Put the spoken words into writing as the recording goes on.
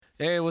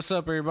Hey, what's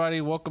up, everybody?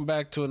 Welcome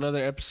back to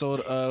another episode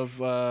of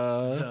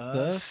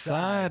the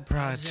Side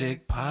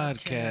Project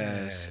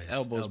Podcast.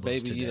 Elbows,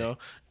 baby, today. you know,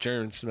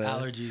 germs, man.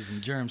 Allergies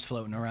and germs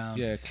floating around.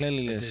 Yeah,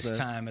 cleanliness, at this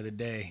man. time of the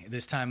day,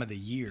 this time of the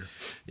year.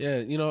 Yeah,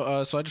 you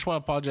know, so I just want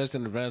to apologize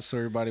in advance to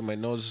everybody. My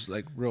nose is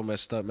like real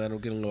messed up, man. I'm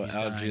getting a little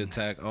allergy dying.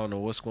 attack. I don't know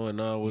what's going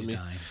on with He's me.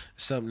 dying.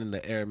 Something in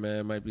the air,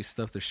 man. Might be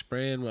stuff they're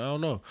spraying. I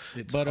don't know.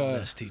 It's but called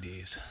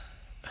STDs.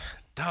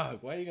 dog,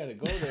 why you gotta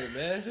go there,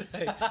 man?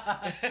 Like,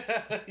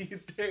 you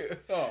think,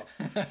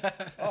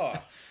 oh.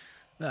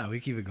 No, we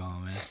keep it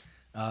going, man.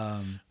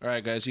 All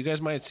right, guys. You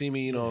guys might see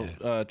me, you know,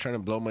 trying to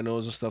blow my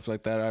nose and stuff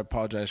like that. I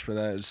apologize for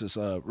that. It's just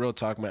real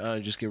talk. My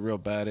allergies just get real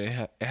bad.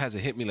 It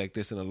hasn't hit me like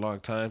this in a long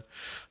time.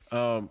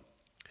 No,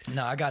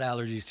 I got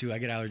allergies too. I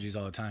get allergies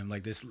all the time.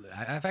 Like this,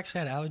 I've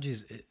actually had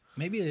allergies.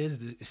 Maybe it is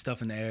the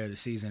stuff in the air, the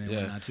season, and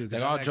whatnot too.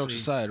 Like all jokes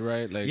aside,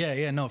 right? Like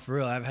no, for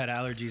real. I've had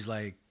allergies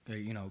like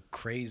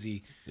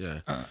crazy. Yeah.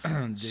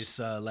 This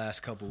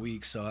last couple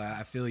weeks, so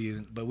I feel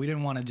you. But we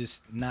didn't want to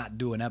just not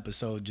do an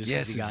episode just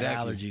because he got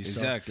allergies.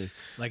 Exactly. So,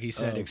 like he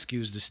said,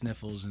 excuse the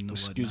sniffles and the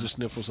whatnot. Excuse the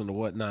sniffles and the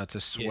whatnot. I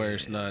swear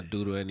it's not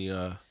due to any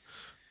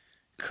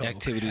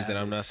activities that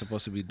I'm not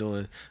supposed to be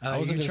doing. I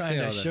wasn't trying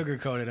to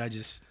sugarcoat it. I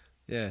just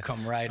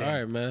come right in. All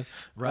right, man.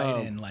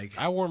 Right in. Like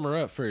I warm her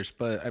up first,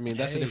 but I mean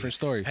that's a different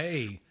story.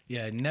 Hey,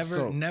 never just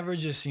never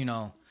just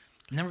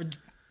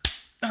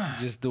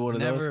do one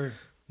of those.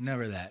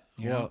 Never that.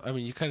 You know? I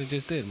mean, you kind of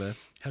just did, man.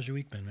 How's your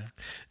week been, man?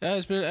 Yeah,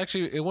 it's been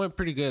actually. It went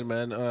pretty good,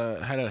 man.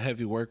 Had a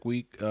heavy work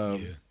week,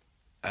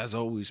 as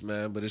always,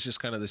 man. But it's just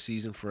kind of the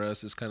season for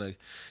us. It's kind of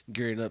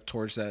gearing up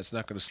towards that. It's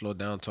not going to slow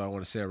down until I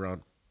want to say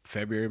around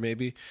February,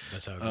 maybe.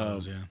 That's how it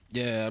goes.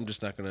 Yeah, I'm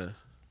just not gonna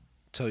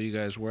tell you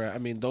guys where. I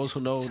mean, those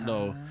who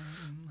know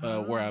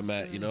where I'm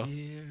at. You know. Of the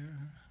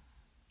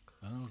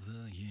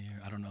year.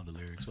 I don't know the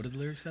lyrics. What are the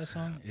lyrics to that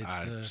song?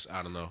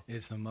 I don't know.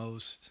 It's the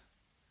most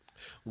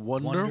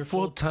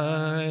wonderful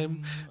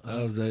time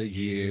of the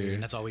year.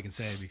 And that's all we can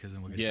say because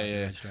then we'll get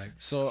a strike.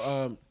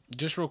 So,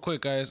 just real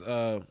quick, guys.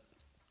 We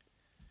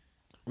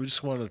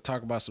just wanted to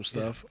talk about some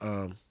stuff.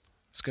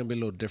 It's gonna be a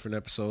little different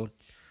episode.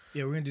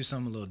 Yeah, we're gonna do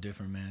something a little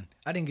different, man.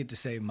 I didn't get to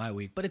say my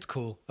week, but it's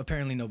cool.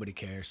 Apparently, nobody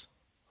cares.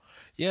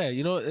 Yeah,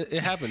 you know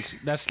it happens.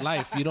 That's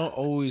life. You don't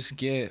always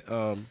get.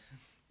 No,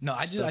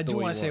 I do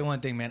want to say one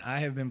thing, man. I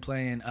have been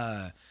playing.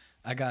 I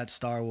got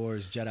Star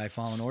Wars Jedi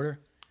Fallen Order.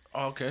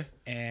 Oh, okay.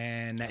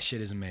 And that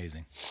shit is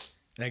amazing.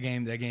 That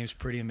game's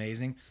pretty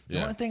amazing. The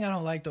Yeah. one thing I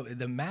don't like though,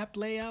 the map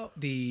layout,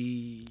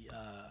 the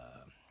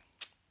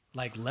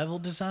like level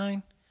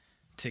design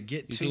to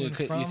get to and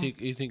from.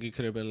 You think it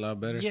could have been a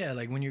lot better? Yeah,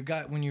 like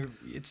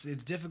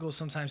it's difficult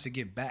sometimes to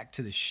get back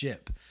to the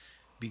ship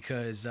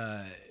because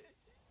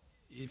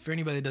for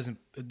anybody that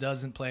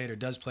doesn't play it or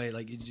does play it,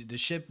 like the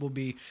ship will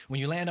be when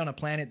you land on a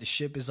planet, the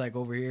ship is like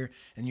over here,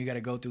 and you got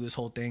to go through this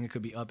whole thing. It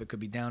could be up, it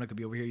could be down, it could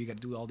be over here. You got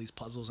to do all these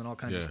puzzles and all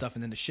kinds of stuff,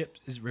 and then the ship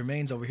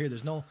remains over here.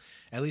 There's no,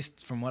 at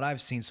least from what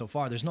I've seen so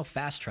far, there's no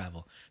fast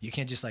travel. You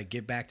can't just like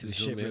get back to the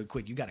ship real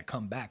quick. You got to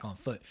come back on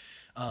foot.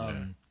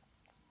 And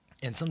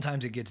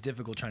sometimes it gets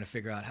difficult trying to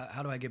figure out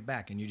how do I get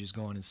back, and you're just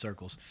going in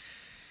circles.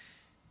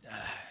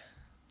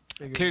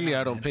 Clearly,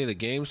 I don't play the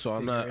game, so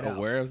I'm not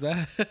aware of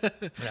that.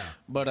 Yeah.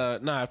 But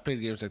I've played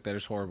games like that.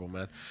 It's horrible,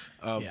 man.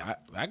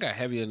 I got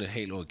heavy into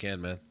Halo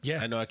again, man.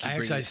 Yeah, I know I keep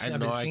I've been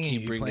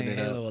seeing you playing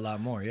Halo a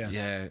lot more. Yeah,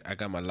 yeah. I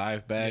got my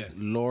live bag,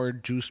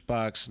 Lord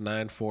Juicebox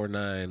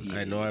 949.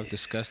 I know I've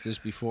discussed this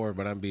before,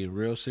 but I'm being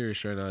real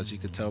serious right now, as you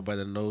can tell by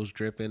the nose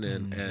dripping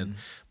and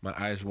my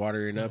eyes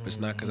watering up. It's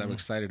not because I'm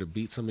excited to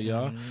beat some of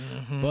y'all,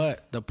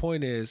 but the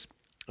point is,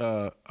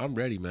 I'm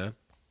ready, man.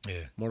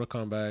 Yeah, Mortal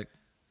Kombat.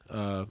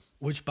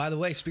 Which, by the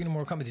way, speaking of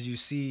Mortal Kombat, did you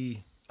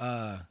see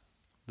the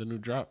new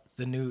drop?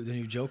 The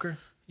new Joker?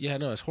 Yeah,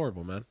 no, it's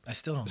horrible, man. I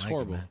still don't it's like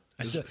horrible.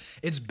 it, man.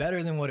 It's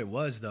better than what it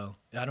was, though.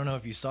 I don't know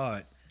if you saw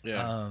it.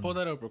 Yeah, pull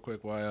that up real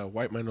quick while I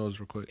wipe my nose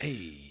real quick.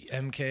 Hey,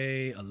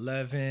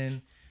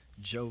 MK11,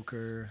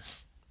 Joker,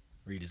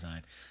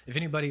 redesign. If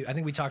anybody, I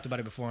think we talked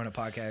about it before on a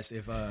podcast.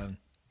 If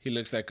he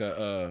looks like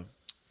a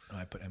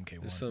I put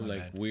MK1. Some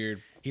like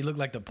weird. He looked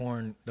like the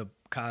porn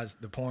cosplay,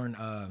 the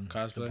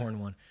porn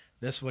one.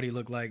 That's what he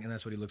looked like, and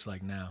that's what he looks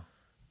like now.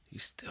 He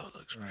still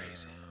looks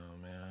crazy. Oh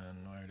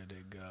man, where did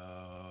it go?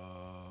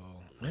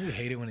 Don't you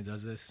hate it when he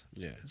does this?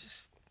 Yeah.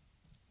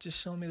 Just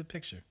show me the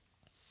picture.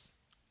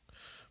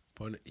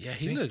 Yeah,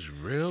 he looks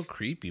real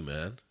creepy,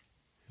 man.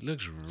 He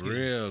looks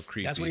real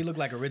creepy. That's what he looked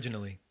like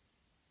originally.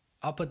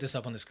 I'll put this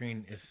up on the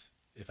screen if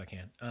I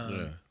can.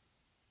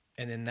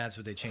 And then that's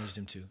what they changed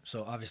him to.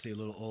 So obviously a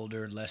little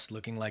older, less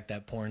looking like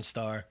that porn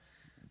star.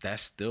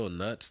 That's still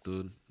nuts,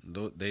 dude.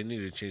 They need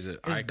to change it.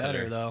 It's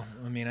better, though.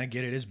 I mean, I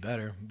get it. It's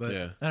better. But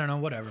I don't know.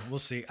 Whatever. We'll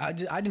see. I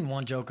didn't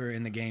want Joker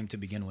in the game to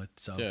begin with.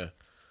 So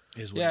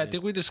I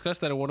think we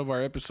discussed that in one of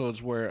our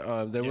episodes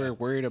where they were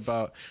worried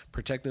about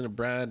protecting the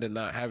brand and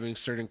not having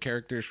certain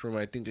characters from,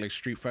 I think, like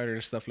Street Fighter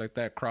and stuff like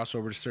that cross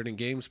over to certain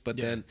games. But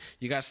then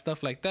you got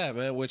stuff like that,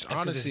 man, which that's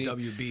honestly... it's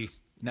WB.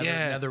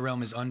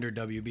 NetherRealm is under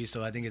WB,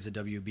 so I think it's a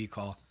WB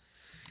call.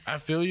 I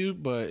feel you,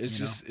 but it's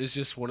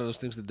just one of those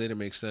things that didn't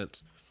make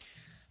sense.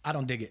 I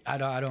don't dig it. I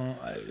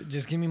don't.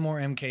 Just give me more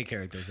MK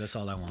characters. That's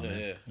all I want.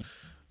 Yeah.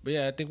 But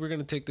yeah, I think we're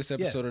gonna take this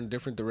episode in a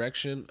different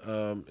direction.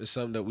 It's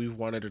something that we've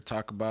wanted to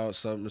talk about.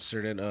 Something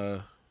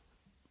certain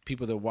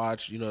people that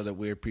watch, that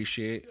we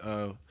appreciate,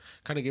 kind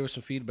of gave us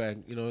some feedback.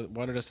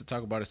 Wanted us to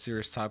talk about a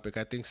serious topic.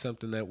 I think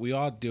something that we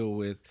all deal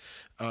with.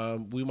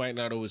 We might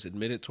not always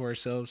admit it to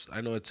ourselves.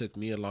 I know it took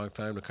me a long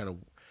time to kind of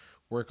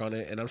work on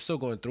it, and I'm still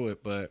going through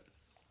it. But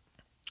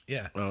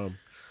yeah,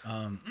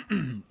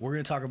 we're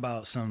gonna talk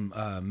about some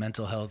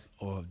mental health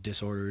or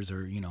disorders,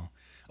 or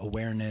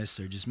awareness,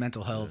 or just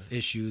mental health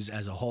issues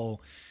as a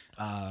whole.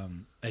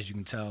 As you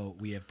can tell,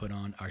 we have put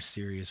on our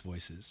serious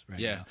voices right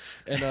now.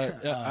 And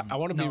I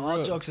want to be real.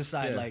 All jokes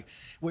aside, like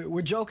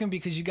we're joking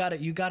because you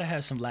gotta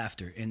have some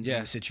laughter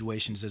in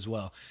situations as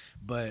well.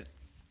 But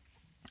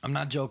I'm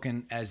not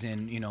joking as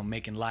in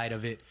making light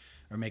of it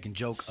or making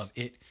joke of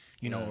it,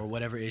 or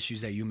whatever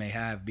issues that you may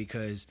have,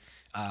 because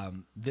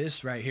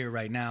this right here,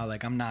 right now,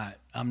 like I'm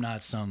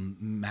not some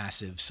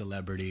massive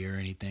celebrity or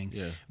anything.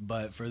 Yeah.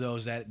 But for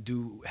those that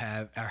do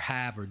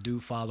have or do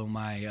follow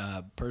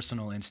my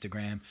personal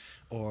Instagram,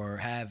 or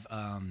have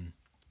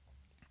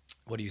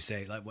what do you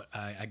say? Like what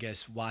I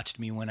guess watched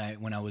me when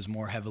I was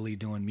more heavily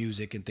doing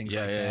music and things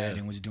that,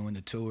 and was doing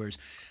the tours.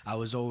 I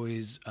was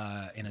always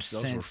in a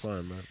sense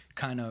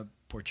kind of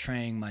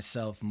portraying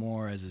myself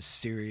more as a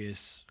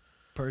serious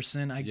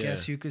person, I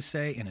guess you could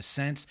say, in a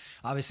sense.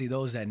 Obviously,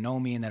 those that know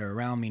me and that are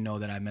around me know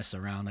that I mess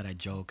around, that I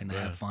joke, and I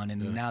have fun.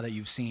 And now that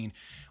you've seen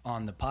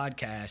on the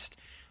podcast,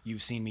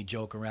 you've seen me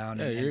joke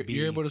around. And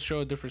you're able to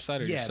show a different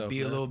side of yourself. Yeah,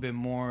 be a little bit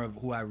more of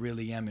who I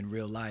really am in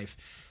real life.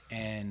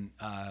 And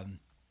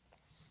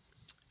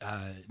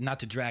not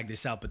to drag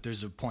this out, but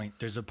there's a point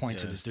to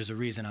this. There's a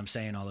reason I'm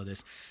saying all of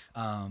this.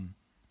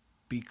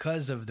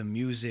 Because of the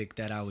music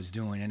that I was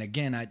doing. And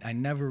again, I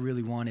never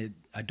really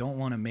I don't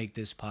want to make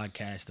this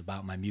podcast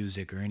about my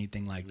music or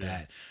anything like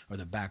that, or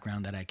the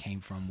background that I came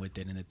from with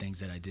it and the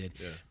things that I did.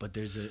 Yeah. But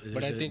I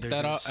think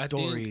that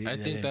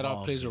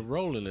all plays a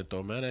role in it,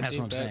 though, man. That's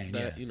what I'm saying.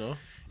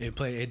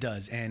 It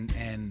does.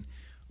 And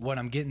what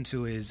I'm getting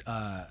to is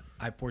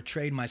I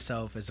portrayed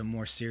myself as a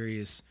more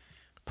serious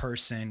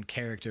person,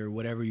 character,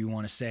 whatever you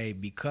want to say,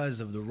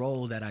 because of the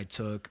role that I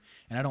took.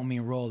 And I don't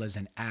mean role as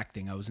in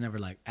acting. I was never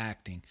like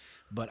acting,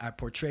 but I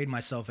portrayed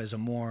myself as a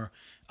more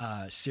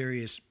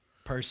serious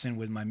person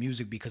with my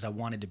music, because I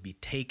wanted to be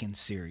taken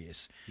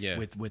serious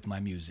with my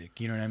music.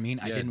 You know what I mean?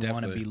 I didn't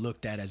want to be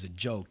looked at as a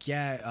joke.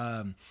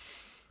 I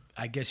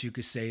guess you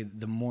could say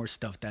the more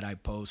stuff that I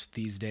post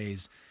these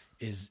days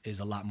is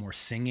a lot more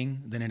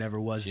singing than it ever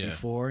was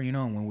before.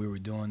 When we were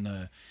doing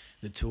the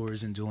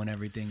tours and doing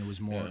everything, it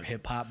was more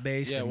hip hop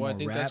based and more I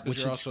think rap, that's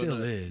which it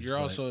still is. You're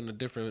also in a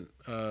different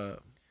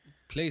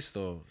place,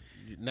 though.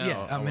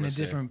 Now, I'm in a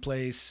different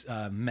place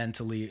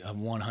mentally,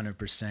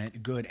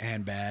 100%, good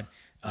and bad.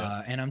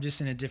 And I'm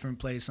just in a different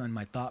place on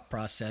my thought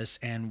process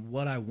and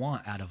what I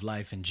want out of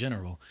life in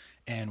general.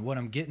 And what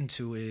I'm getting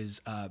to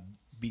is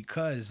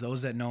because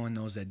those that know and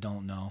those that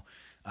don't know,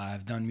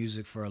 I've done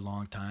music for a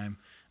long time.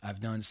 I've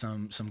done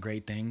some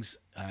great things.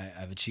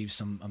 I've achieved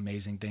some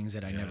amazing things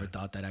that I never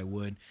thought that I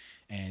would.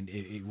 And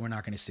we're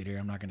not going to sit here.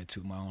 I'm not going to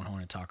toot my own horn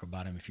and talk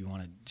about them. If you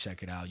want to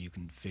check it out, you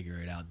can figure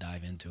it out,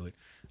 dive into it.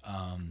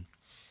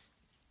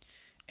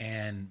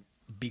 And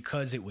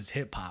because it was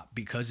hip hop,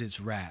 because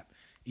it's rap,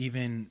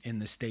 even in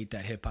the state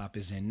that hip hop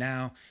is in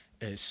now,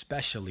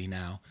 especially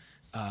now,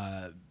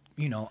 I'm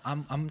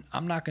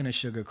not going to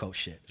sugarcoat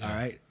shit. All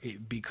right.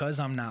 Because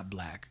I'm not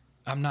black.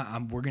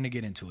 We're going to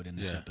get into it in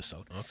this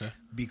episode. Okay.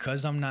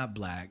 Because I'm not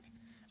black,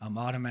 I'm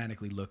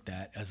automatically looked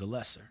at as a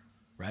lesser,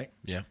 right?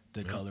 Yeah.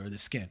 The color of the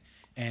skin.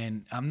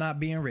 And I'm not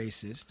being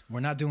racist.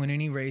 We're not doing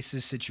any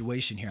racist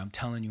situation here. I'm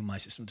telling you my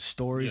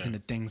stories and the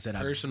things that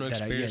personal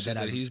experiences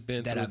that he's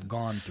been that through, I've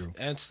gone through,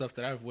 and stuff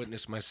that I've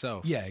witnessed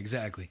myself. Yeah,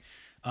 exactly.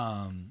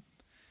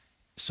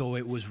 So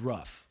it was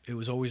rough. It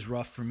was always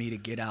rough for me to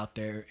get out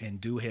there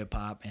and do hip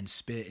hop and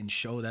spit and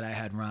show that I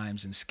had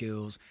rhymes and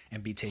skills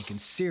and be taken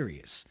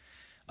serious.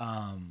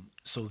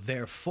 So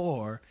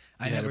therefore,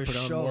 I never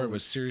showed. More of a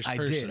serious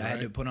person, I did. Right? I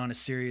had to put on a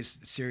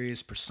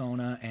serious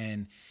persona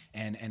and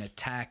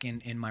attack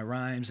in my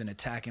rhymes and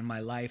attack in my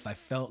life. I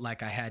felt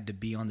like I had to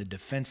be on the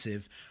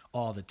defensive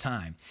all the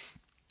time.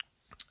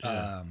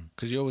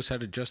 Because you always had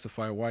to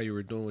justify why you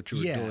were doing what you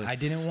were doing. Yeah, I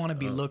didn't want to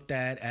be looked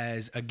at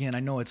as, again, I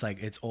know it's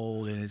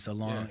old and it's a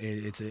long,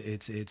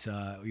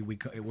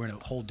 we're in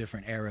a whole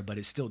different era, but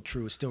it's still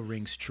true. It still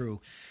rings true.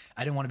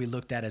 I didn't want to be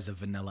looked at as a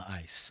Vanilla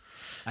Ice.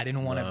 I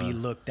didn't want to be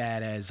looked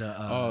at as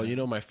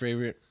a... my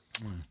favorite?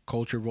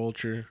 Culture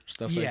vulture,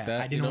 stuff like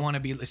that. I didn't want to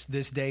be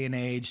this day and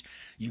age.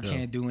 You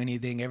can't do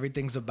anything.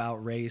 Everything's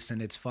about race,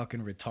 and it's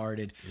fucking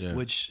retarded. Yeah.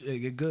 Which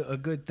a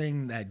good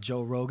thing that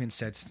Joe Rogan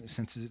said,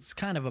 since it's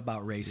kind of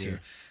about race here.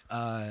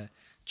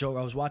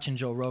 I was watching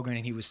Joe Rogan,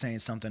 and he was saying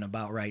something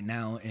about right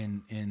now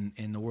in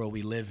the world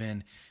we live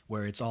in,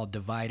 where it's all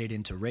divided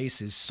into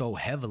races so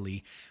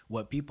heavily.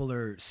 What people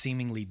are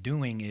seemingly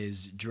doing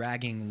is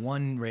dragging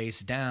one race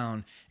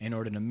down in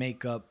order to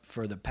make up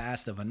for the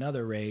past of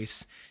another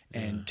race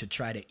and to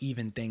try to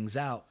even things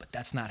out. But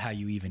that's not how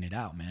you even it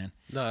out, man.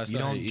 No, that's you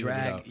not how don't you even it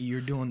drag. out.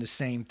 You're doing the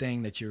same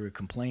thing that you're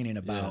complaining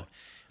about.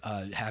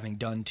 Having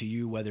done to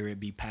you, whether it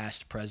be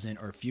past, present,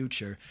 or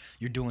future,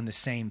 you're doing the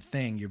same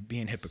thing. You're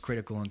being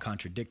hypocritical and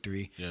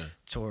contradictory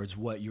towards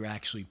what you're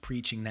actually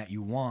preaching that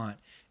you want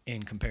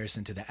in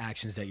comparison to the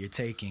actions that you're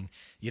taking.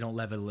 You don't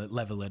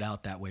level it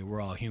out that way.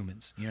 We're all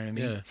humans. You know what I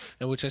mean? Yeah,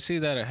 and which I see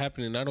that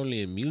happening not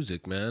only in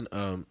music, man,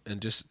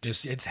 and just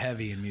It's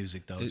heavy in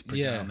music though. It's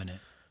predominant.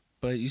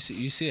 But you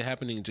see it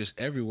happening just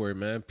everywhere,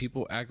 man.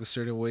 People act a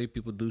certain way,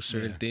 people do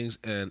certain things,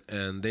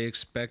 and they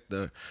expect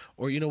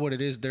or you know what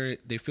it is,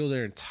 they feel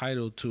they're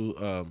entitled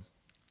to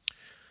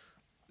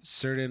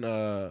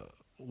certain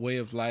way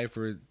of life,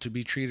 or to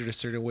be treated a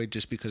certain way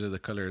just because of the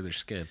color of their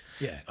skin.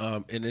 Yeah.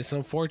 And it's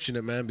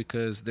unfortunate, man,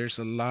 because there's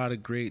a lot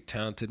of great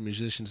talented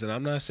musicians, and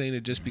I'm not saying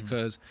it just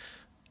because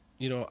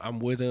I'm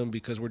with them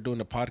because we're doing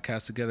the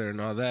podcast together and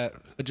all that.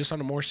 But just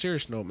on a more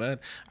serious note, man,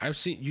 I've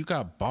seen you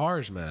got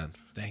bars, man.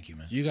 Thank you,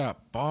 man. You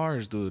got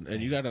bars, dude.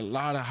 And you got a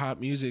lot of hot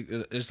music.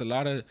 There's a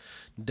lot of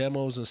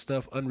demos and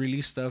stuff,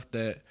 unreleased stuff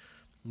that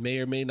may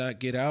or may not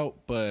get out,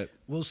 but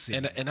we'll see.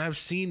 And I've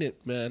seen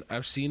it, man.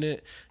 I've seen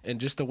it, and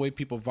just the way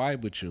people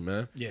vibe with you,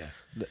 man. Yeah.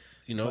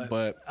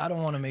 But I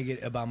don't want to make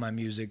it about my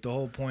music. The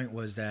whole point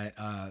was that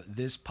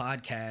this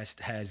podcast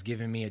has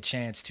given me a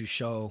chance to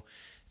show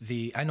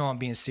I know I'm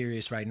being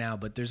serious right now,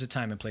 but there's a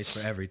time and place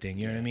for everything.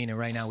 You know what I mean? And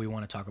right now we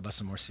want to talk about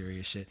some more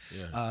serious shit.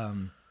 Yeah.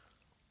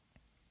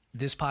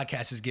 This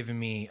podcast has given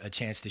me a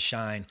chance to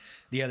shine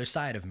the other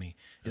side of me,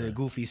 the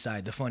goofy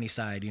side, the funny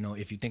side.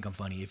 If you think I'm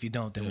funny, if you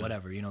don't, then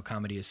whatever.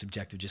 Comedy is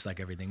subjective, just like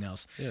everything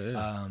else.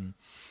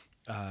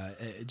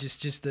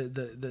 Just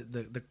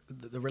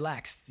the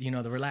relaxed,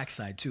 the relaxed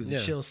side too, the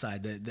chill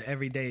side, the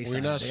everyday side.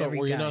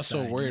 You're not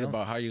so worried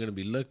about how you're gonna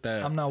be looked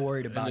at. I'm not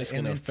worried about and it. It's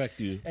gonna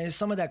affect you. And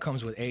some of that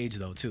comes with age,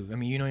 though, too. I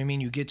mean, you know what I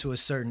mean? You get to a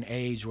certain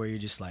age where you're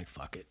just like,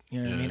 fuck it.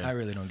 You know what I mean? I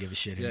really don't give a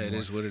shit anymore. Yeah, it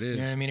is what it is.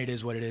 You know what I mean? It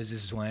is what it is.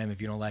 This is who I am.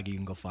 If you don't like it, you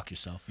can go fuck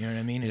yourself. You know what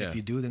I mean? And if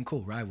you do, then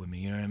cool, ride with me.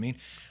 You know what I mean?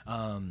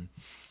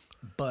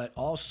 But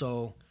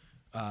also,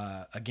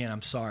 again,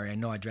 I'm sorry. I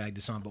know I dragged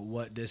this on, but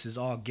what this is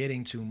all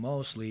getting to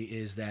mostly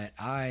is that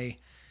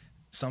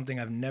something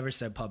I've never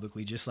said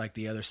publicly, just like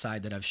the other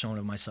side that I've shown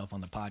of myself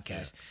on the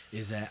podcast,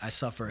 is that I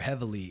suffer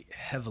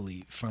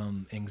heavily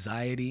from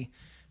anxiety,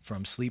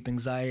 from sleep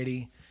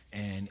anxiety,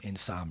 and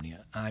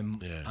insomnia.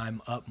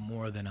 I'm up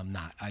more than I'm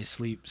not. I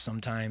sleep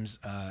sometimes,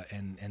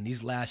 and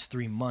these last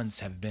 3 months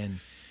have been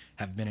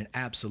an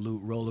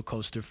absolute roller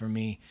coaster for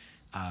me,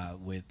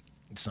 with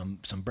some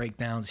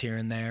breakdowns here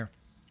and there,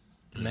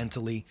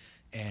 mentally.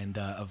 And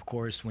of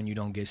course, when you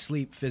don't get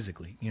sleep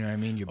physically, you know what I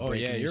mean? You're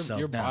breaking yourself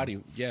your down. body,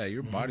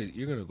 your body,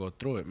 you're gonna go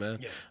through it, man.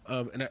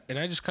 Yeah. And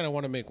I just kind of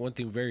want to make one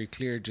thing very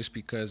clear, just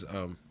because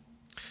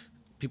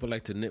people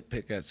like to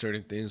nitpick at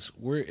certain things.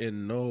 We're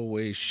in no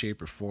way,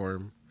 shape, or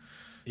form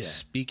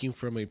speaking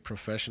from a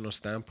professional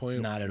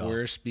standpoint. Not at all.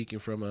 We're speaking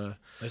from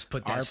let's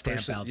put that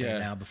stamp out there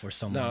now before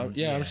someone.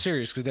 No, I'm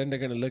serious, because then they're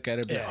gonna look at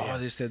it.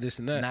 They said this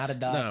and that. Not a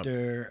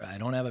doctor. I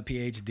don't have a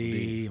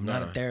PhD. I'm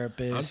not a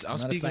therapist.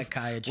 I'm not a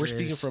psychiatrist. We're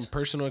speaking from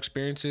personal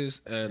experiences,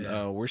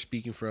 and we're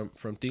speaking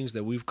from things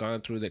that we've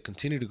gone through, that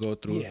continue to go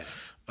through.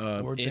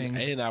 Or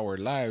things in our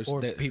lives,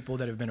 or people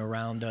that have been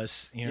around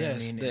us. You know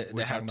what I mean?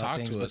 We're talking about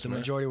things, but the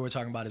majority we're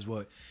talking about is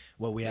what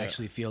we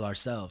actually feel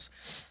ourselves.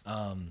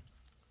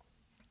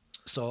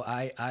 So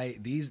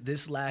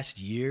this last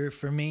year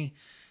for me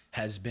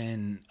has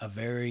been a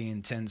very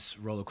intense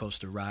roller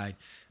coaster ride.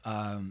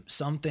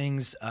 Some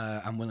things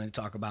I'm willing to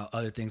talk about,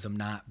 other things I'm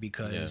not,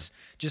 because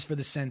just for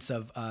the sense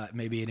of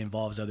maybe it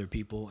involves other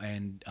people,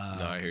 and no,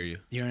 I hear you.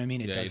 You know what I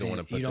mean? It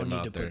doesn't. You don't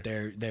need to put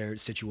their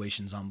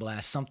situations on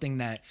blast. Something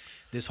that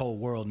this whole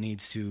world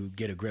needs to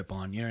get a grip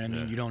on. You know what I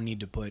mean? You don't need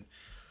to put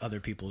other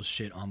people's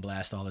shit on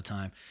blast all the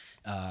time.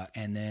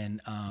 And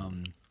then.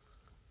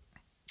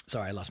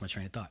 Sorry, I lost my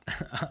train of thought.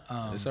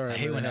 It's all right. I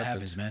hate when that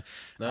happens, man.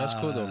 No, that's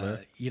cool though, man.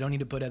 You don't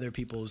need to put other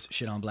people's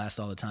shit on blast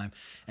all the time.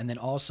 And then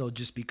also,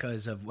 just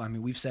because of,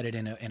 we've said it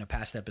in a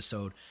past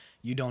episode,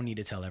 you don't need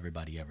to tell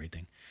everybody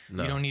everything.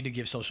 No. You don't need to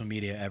give social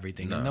media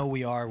everything. No. I know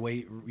we are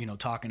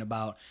talking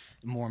about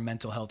more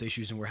mental health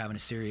issues, and we're having a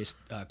serious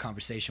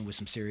conversation with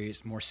some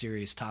more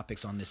serious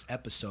topics on this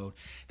episode.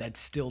 That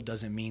still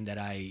doesn't mean that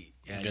I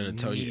need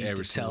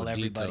to tell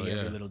everybody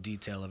every little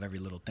detail of every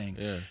little thing.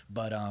 Yeah.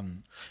 But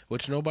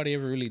which nobody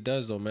ever really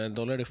does, though, man.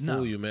 Don't let it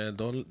fool you, man.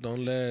 Don't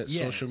let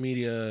social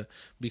media,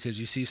 because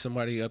you see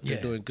somebody up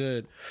there doing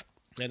good,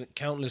 and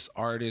countless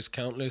artists,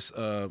 countless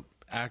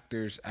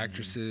actors,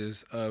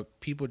 actresses,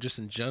 people just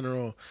in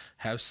general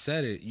have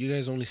said it. You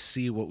guys only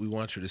see what we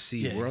want you to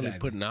see. We're only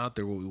putting out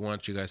there what we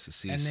want you guys to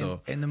see.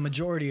 And the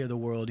majority of the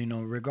world,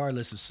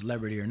 regardless of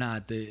celebrity or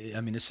not,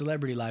 the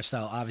celebrity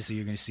lifestyle, obviously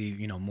you're going to see,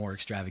 more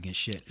extravagant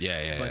shit.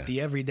 Yeah. But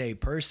the everyday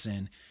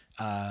person,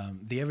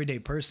 the everyday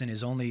person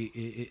is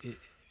only,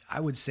 I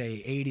would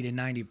say 80 to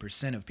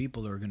 90% of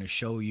people are going to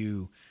show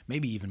you,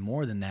 maybe even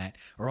more than that,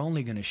 are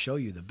only going to show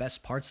you the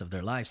best parts of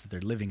their lives that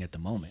they're living at the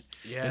moment.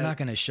 Yeah. They're not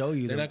going to show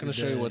you. They're not going to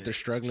show you what they're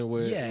struggling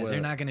with. Yeah,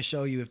 they're not going to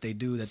show you if they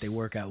do that they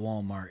work at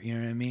Walmart. You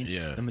know what I mean?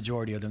 Yeah. The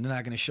majority of them. They're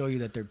not going to show you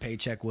that their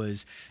paycheck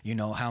was, you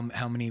know,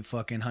 how many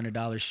fucking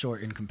 $100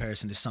 short in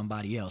comparison to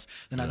somebody else.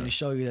 They're not going to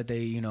show you that they,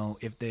 you know,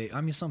 if they,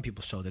 I mean, some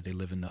people show that they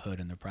live in the hood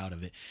and they're proud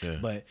of it. Yeah.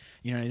 But,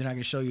 you know, they're not going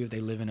to show you if they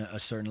live in a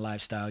certain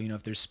lifestyle. You know,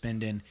 if they're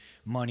spending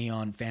money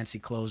on fancy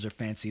clothes or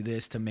fancy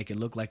this to make it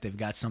look like they've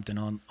got something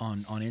on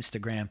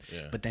Instagram,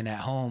 but then at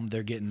home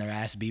they're getting their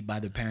ass beat by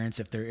their parents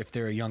if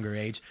they're a younger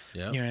age.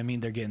 You know what I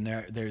mean? They're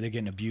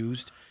getting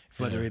abused,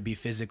 whether it be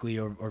physically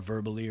or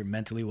verbally or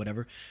mentally,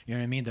 whatever. You know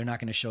what I mean? They're not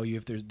going to show you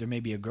if there may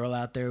be a girl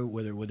out there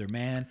with her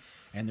man,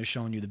 and they're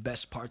showing you the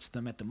best parts of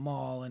them at the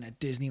mall and at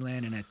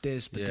Disneyland and at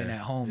this, but then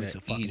at home it's a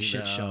fucking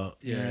shit show.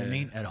 You know what I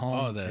mean? At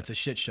home it's a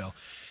shit show.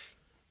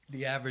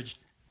 The average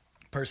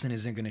person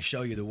isn't going to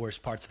show you the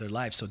worst parts of their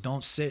life. So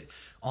don't sit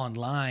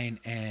online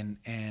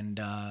and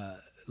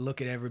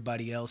look at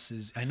everybody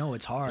else's. I know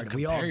it's hard.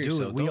 We all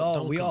do it. We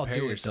all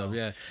do it though.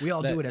 Yeah. We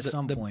all do it at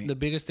some point. The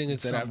biggest thing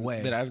is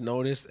that I've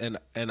noticed, and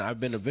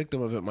I've been a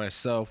victim of it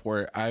myself,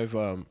 where I've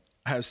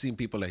seen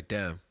people like,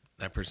 damn,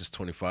 that person's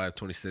 25,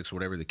 26,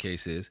 whatever the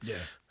case is,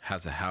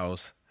 has a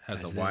house,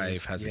 has a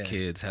wife, has a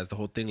kids, has the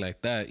whole thing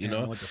like that, you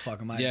know? What the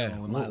fuck am I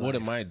doing with my life? What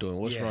am I doing?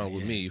 What's wrong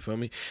with me? You feel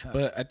me?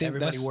 But I think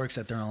everybody works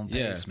at their own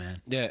pace, man.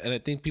 Yeah, and I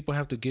think people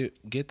have to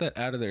get that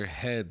out of their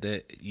head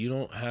that you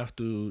don't have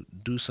to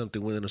do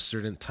something within a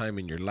certain time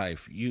in your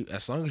life.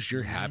 As long as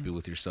you're happy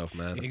with yourself,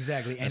 man.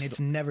 Exactly, and it's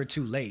never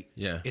too late.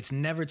 Yeah. It's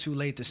never too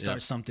late to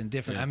start something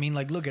different. I mean,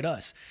 like, look at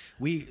us.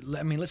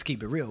 Let's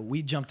keep it real.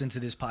 We jumped into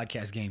this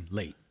podcast game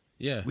late.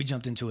 Yeah. We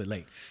jumped into it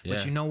late.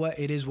 But you know what?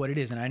 It is what it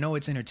is. And I know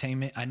it's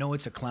entertainment. I know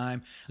it's a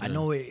climb. I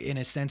know in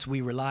a sense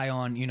we rely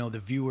on, you know, the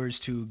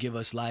viewers to give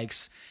us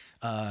likes,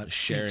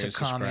 share, to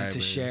comment, to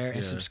share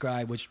and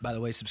subscribe, which, by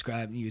the way,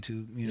 subscribe to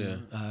YouTube. You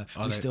know,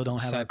 we still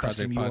don't have our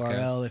custom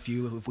URL.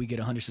 If we get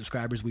 100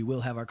 subscribers, we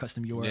will have our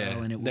custom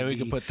URL, and it will then we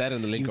can put that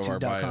in the link of our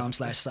bio.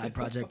 YouTube.com/Side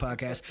Project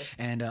Podcast,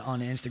 and on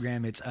the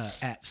Instagram it's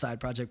at Side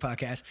Project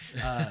Podcast.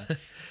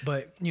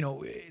 But you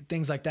know,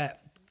 things like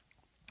that.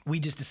 We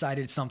just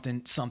decided something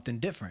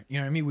different. You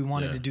know what I mean? We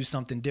wanted to do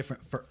something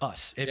different for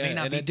us. It may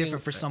not be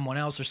different for someone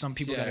else or some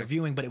people that are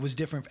viewing, but it was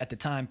different at the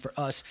time for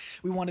us.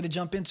 We wanted to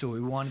jump into it.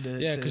 We wanted to.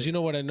 Yeah, because you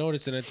know what I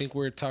noticed, and I think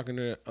we were talking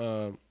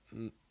to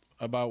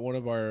about one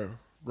of our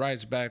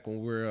rides back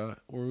when we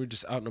were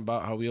just out and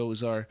about, how we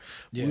always are.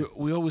 Yeah.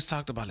 We always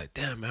talked about, like,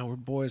 damn, man, we're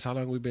boys. How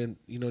long we been,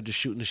 you know, just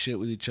shooting the shit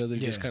with each other,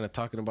 just kind of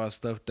talking about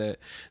stuff that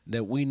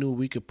we knew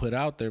we could put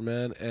out there,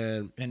 man.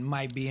 And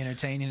might be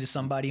entertaining to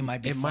somebody,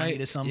 might be funny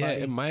to somebody.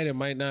 Yeah, it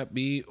might not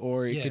be,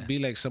 or it could be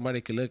like somebody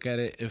could look at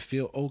it and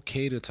feel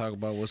okay to talk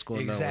about what's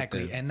going on with them.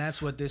 Exactly, and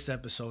that's what this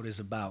episode is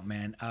about,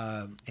 man.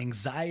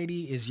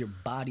 Anxiety is your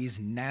body's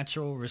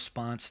natural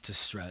response to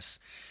stress.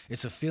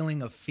 It's a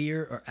feeling of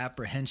fear or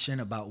apprehension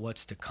about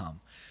what's to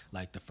come,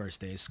 like the first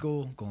day of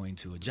school, going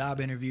to a job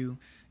interview,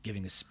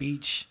 giving a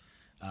speech,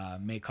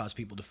 may cause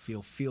people to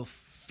feel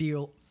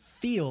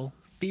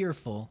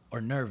fearful or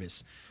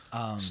nervous.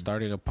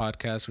 Starting a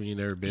podcast when you've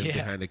never been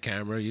behind a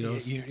camera, you know,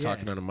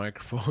 talking on a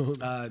microphone.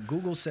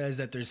 Google says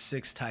that there's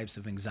 6 types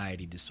of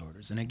anxiety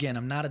disorders. And again,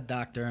 I'm not a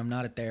doctor. I'm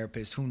not a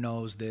therapist. Who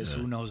knows this?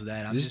 Who knows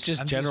that? I'm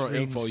just general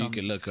info you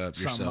can look up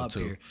yourself,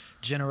 too.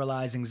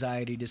 Generalized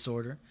anxiety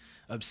disorder.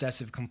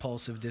 Obsessive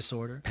compulsive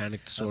disorder,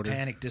 panic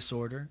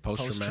disorder,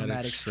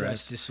 post-traumatic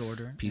stress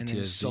disorder, PTSD, and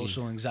then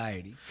social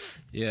anxiety.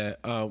 Yeah,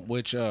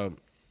 which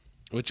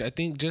I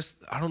think just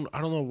I don't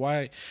know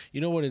why.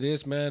 You know what it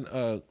is, man.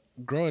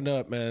 Growing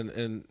up, man,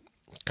 and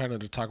kind of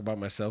to talk about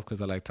myself,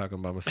 because I like talking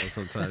about myself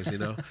sometimes. You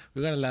know,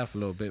 we gotta laugh a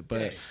little bit,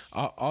 but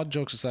all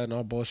jokes aside and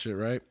all bullshit,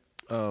 right?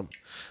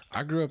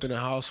 I grew up in a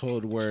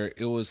household where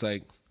it was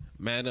like,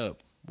 man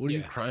up. What are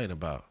you crying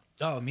about?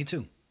 Oh, me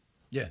too.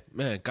 Yeah,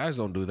 man, guys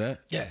don't do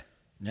that. Yeah.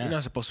 You're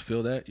not supposed to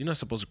feel that. You're not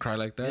supposed to cry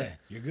like that. Yeah,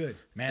 you're good,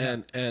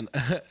 man. And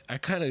I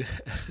kind of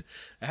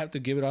I have to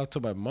give it off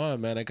to my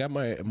mom, man. I got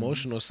my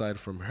emotional side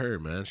from her,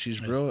 man.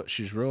 She's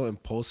real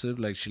impulsive.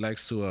 Like, she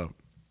likes to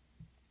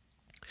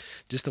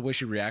just the way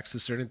she reacts to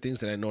certain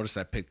things. And I noticed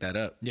I picked that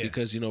up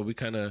because, you know, we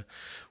kind of,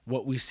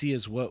 what we see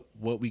is what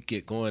we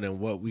get going and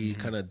what we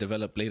kind of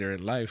develop later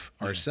in life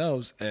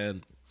ourselves.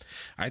 And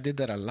I did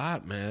that a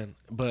lot, man,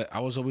 but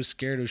I was always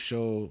scared to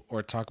show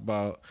or talk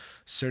about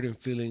certain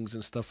feelings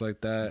and stuff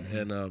like that.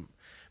 And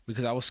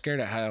because I was scared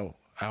of how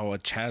a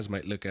Chaz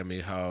might look at me,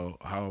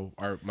 how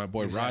my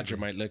boy Roger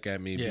might look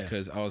at me,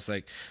 because I was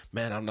like,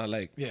 man, I'm not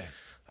like,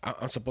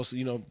 I'm supposed to,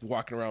 you know,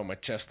 walking around with my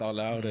chest all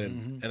out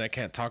and I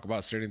can't talk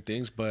about certain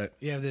things. But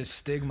you have this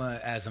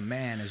stigma as a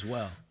man as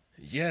well.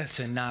 Yes.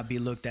 To not be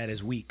looked at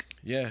as weak.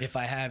 Yeah. If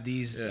I have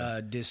these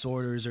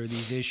disorders or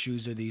these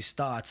issues or these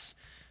thoughts,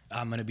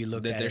 I'm gonna be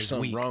looked that at there's as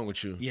something weak. wrong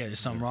with you. Yeah, there's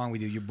something wrong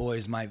with you. Your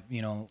boys might,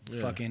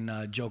 fucking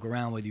joke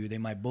around with you. They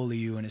might bully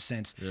you in a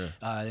sense.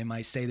 Yeah. They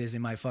might say this. They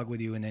might fuck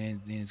with you, and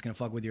then it's gonna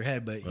fuck with your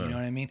head. But you know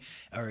what I mean?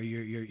 Or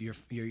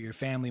your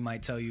family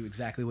might tell you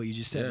exactly what you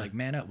just said. Like,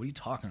 man up. What are you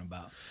talking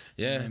about?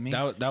 Yeah, you know what I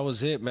mean? that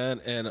was it,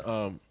 man.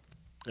 And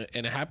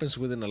it happens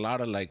within a lot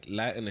of like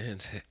Latin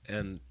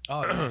and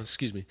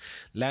excuse me,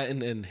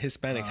 Latin and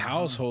Hispanic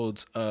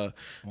households.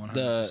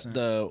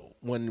 The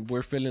when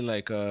we're feeling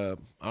like I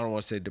don't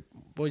want to say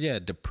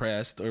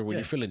depressed, or when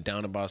you're feeling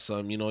down about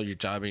something, your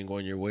job ain't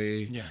going your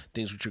way,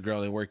 things with your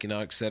girl ain't working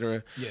out,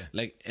 etc.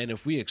 Like, and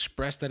if we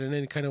express that in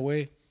any kind of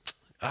way,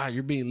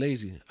 you're being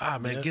lazy.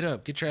 Man, get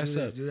up, get your ass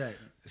up. Do that.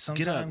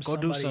 Sometimes go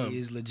do something. Somebody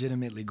is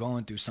legitimately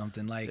going through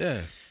something.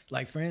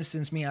 Like for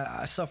instance, me,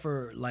 I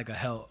suffer like a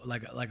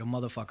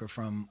motherfucker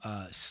from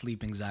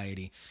sleep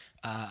anxiety.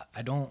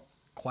 I don't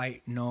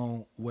quite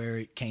know where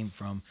it came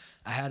from.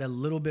 I had a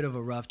little bit of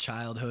a rough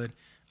childhood.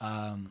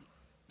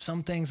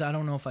 Some things I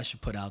don't know if I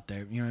should put out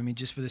there. You know what I mean?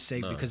 Just for the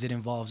sake, because it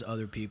involves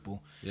other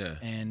people. Yeah.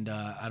 And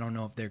I don't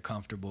know if they're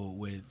comfortable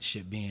with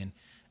shit being.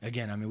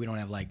 Again, I mean, we don't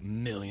have like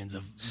millions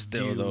of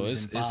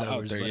views and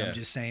followers, but I'm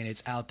just saying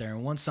it's out there.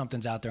 And once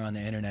something's out there on the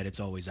internet, it's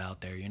always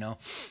out there,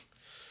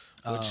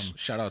 Which,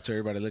 shout out to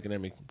everybody looking at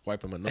me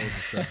wiping my nose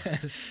and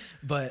stuff.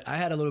 But I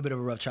had a little bit of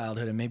a rough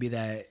childhood, and maybe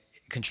that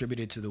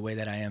contributed to the way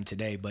that I am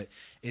today. But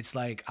it's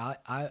like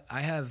I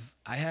have,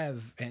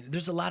 and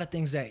there's a lot of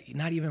things that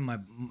not even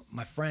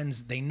my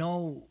friends, they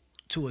know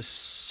to a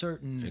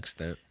certain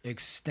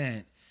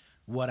extent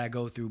what I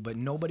go through, but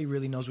nobody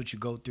really knows what you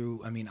go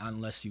through. I mean,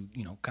 unless you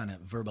kind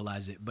of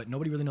verbalize it, but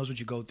nobody really knows what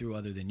you go through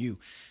other than you.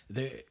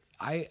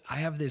 I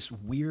have this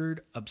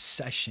weird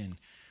obsession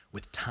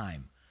with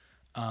time.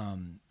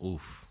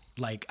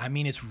 Like, I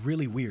mean, it's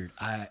really weird.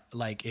 I'm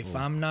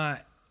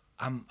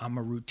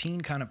a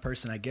routine kind of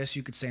person. I guess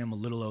you could say I'm a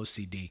little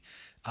OCD.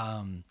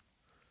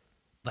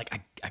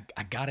 Like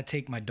I gotta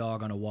take my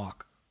dog on a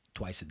walk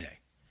twice a day.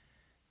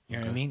 You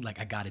know what I mean? Like,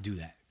 I gotta do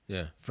that.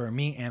 Yeah. For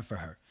me and for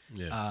her.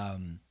 Yeah.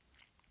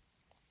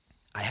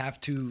 I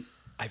have to.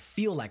 I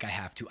feel like I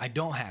have to. I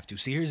don't have to.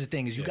 See, here's the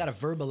thing: is you got to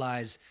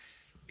verbalize.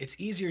 It's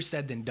easier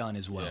said than done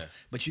as well.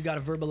 But you got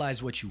to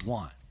verbalize what you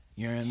want.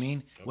 You know what I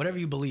mean? Okay. Whatever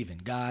you believe in,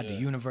 God, the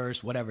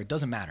universe, whatever, it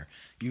doesn't matter.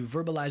 You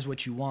verbalize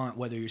what you want,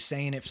 whether you're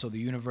saying it so the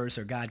universe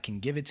or God can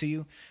give it to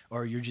you,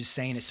 or you're just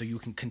saying it so you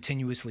can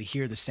continuously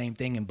hear the same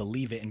thing and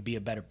believe it and be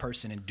a better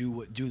person and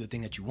do the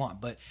thing that you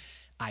want. But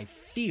I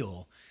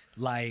feel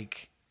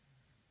like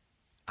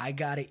I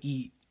gotta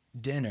eat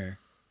dinner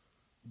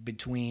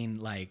between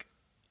like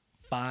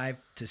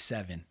 5 to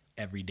 7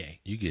 every day.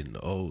 You getting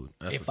old.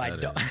 That's if I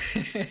don't,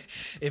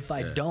 if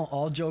I don't,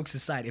 all jokes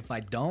aside, if I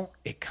don't,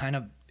 it kind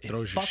of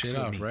throws your shit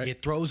off, right?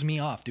 It throws me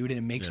off, dude, and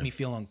it makes me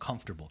feel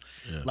uncomfortable.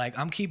 Like,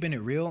 I'm keeping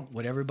it real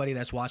with everybody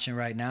that's watching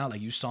right now.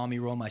 Like, you saw me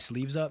roll my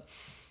sleeves up.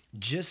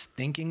 Just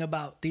thinking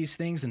about these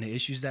things and the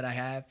issues that I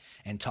have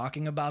and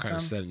talking about them,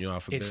 setting you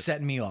off a bit. It's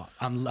setting me off.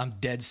 I'm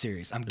dead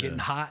serious. I'm getting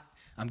hot.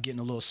 I'm getting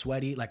a little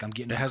sweaty, like I'm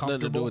getting uncomfortable. It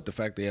has nothing to do with the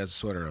fact that he has a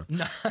sweater on.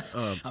 No,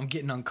 I'm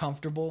getting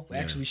uncomfortable.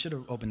 Actually, we should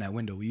have opened that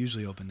window. We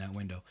usually open that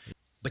window.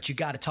 But you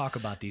got to talk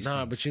about these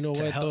things. But you know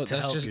what, though?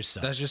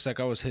 That's just like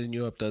I was hitting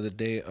you up the other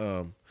day.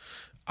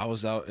 I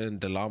was out in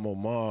Del Amo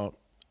Mall,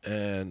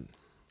 and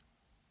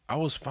I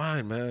was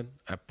fine, man.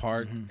 I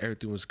parked.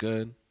 Everything was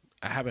good.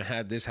 I haven't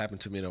had this happen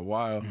to me in a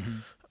while.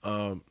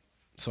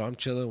 So I'm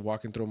chilling,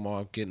 walking through the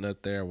mall, getting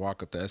up there,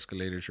 walk up the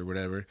escalators or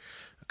whatever,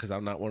 because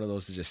I'm not one of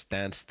those to just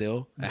stand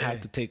still. I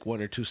have to take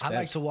 1 or 2 steps. I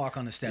like to walk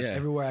on the steps.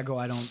 Everywhere I go,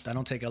 I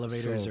don't take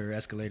elevators or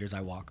escalators.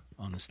 I walk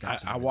on the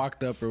steps. I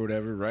walked up or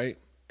whatever, right?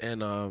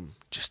 And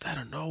just out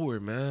of nowhere,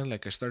 man,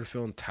 like I started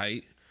feeling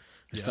tight.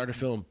 I started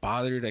feeling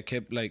bothered. I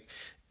kept like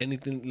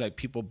anything, like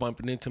people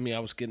bumping into me, I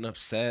was getting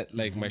upset.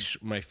 Like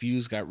my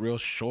fuse got real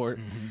short.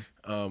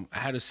 I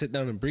had to sit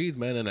down and breathe,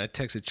 man. And I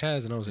texted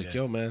Chaz and I was like,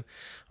 yo, man,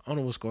 I don't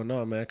know what's going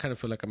on, man. I kind of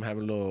feel like I'm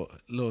having a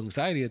little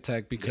anxiety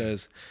attack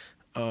because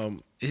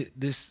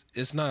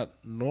it's not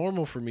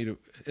normal for me to.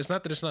 It's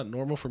not that it's not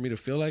normal for me to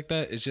feel like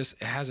that. It's just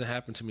it hasn't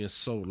happened to me in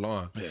so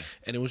long,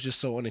 and it was just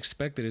so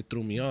unexpected. It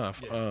threw me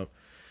off.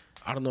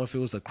 I don't know if it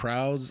was the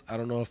crowds. I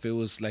don't know if it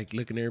was like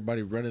looking at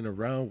everybody running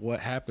around. What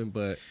happened?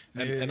 But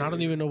and I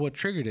don't even know what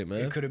triggered it,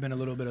 man. It could have been a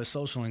little bit of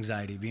social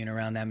anxiety, being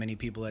around that many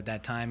people at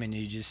that time, and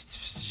you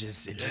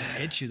just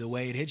hit you the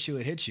way it hit you.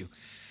 It hit you.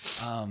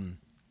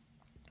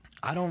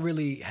 I don't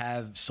really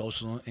have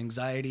social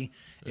anxiety.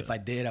 If I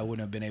did, I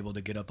wouldn't have been able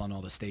to get up on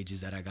all the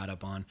stages that I got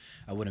up on.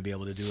 I wouldn't be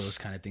able to do those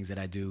kind of things that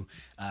I do.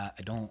 I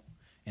don't,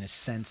 in a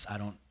sense,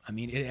 I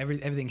mean,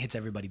 everything hits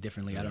everybody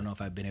differently. I don't know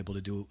if I've been able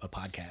to do a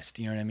podcast.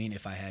 You know what I mean?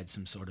 If I had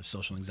some sort of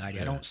social anxiety.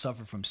 I don't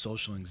suffer from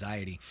social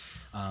anxiety.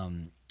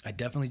 I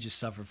definitely just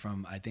suffer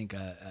from, I think,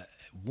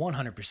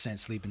 100%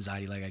 sleep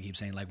anxiety, like I keep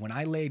saying. Like, when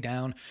I lay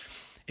down,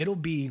 it'll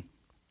be,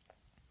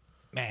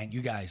 man,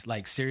 you guys,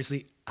 like,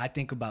 seriously, I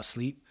think about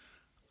sleep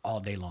all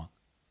day long.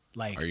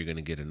 Like, are you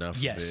gonna get enough?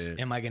 Yes. Of it?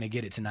 Am I gonna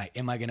get it tonight?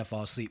 Am I gonna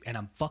fall asleep? And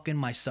I'm fucking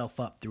myself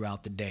up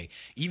throughout the day.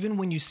 Even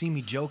when you see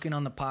me joking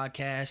on the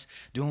podcast,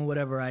 doing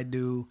whatever I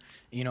do,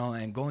 you know,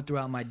 and going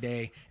throughout my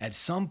day, at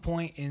some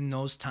point in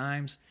those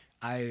times,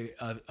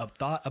 a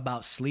thought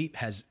about sleep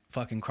has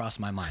fucking crossed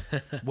my mind,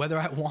 whether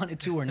I want it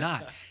to or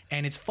not.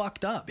 And it's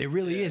fucked up. It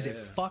really is. It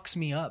fucks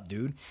me up,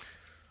 dude.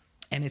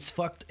 And it's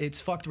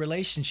fucked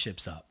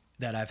relationships up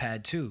that I've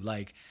had too.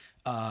 Like,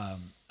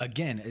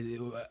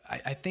 again,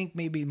 I think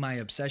maybe my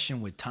obsession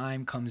with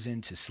time comes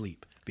into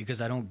sleep because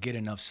I don't get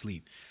enough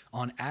sleep.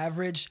 On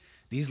average,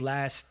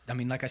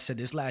 like I said,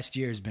 this last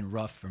year has been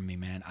rough for me,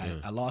 man.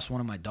 I lost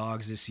one of my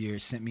dogs this year.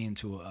 It sent me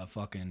into a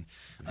fucking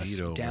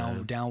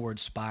downward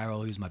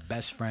spiral. He was my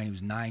best friend. He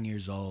was 9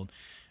 years old.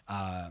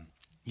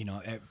 You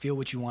know, feel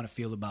what you want to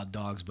feel about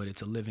dogs, but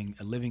it's a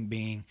living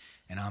being,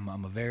 and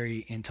I'm a very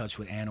in touch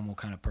with animal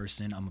kind of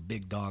person. I'm a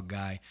big dog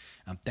guy.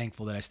 I'm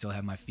thankful that I still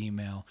have my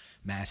female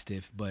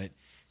Mastiff, but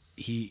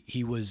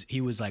he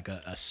was like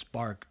a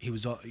spark. He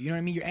was, you know what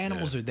I mean? Your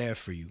animals are there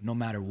for you no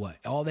matter what.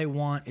 All they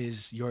want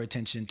is your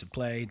attention, to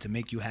play, to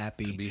make you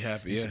happy, to be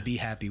happy, to be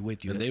happy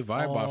with you. And That's they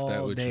vibe off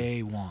that with all you.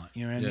 they want.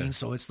 You know what I mean?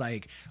 So it's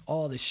like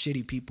all the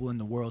shitty people in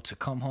the world to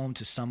come home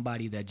to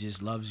somebody that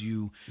just loves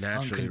you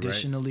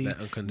unconditionally, right?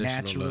 That unconditional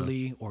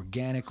naturally, love.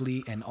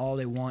 Organically, and all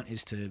they want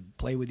is to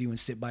play with you and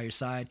sit by your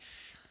side.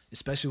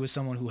 Especially with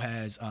someone who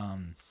has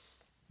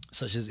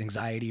such as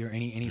anxiety or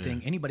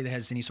anything, anybody that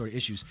has any sort of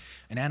issues,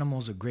 an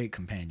animal's a great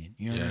companion.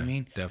 You know what I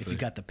mean? Definitely. If you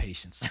got the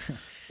patience,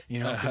 you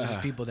know, because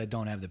there's people that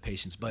don't have the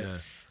patience. But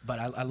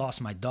I lost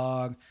my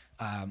dog.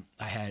 I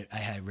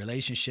had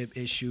relationship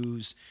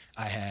issues.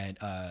 I had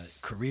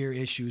career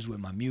issues with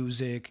my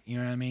music. You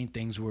know what I mean?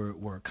 Things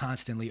were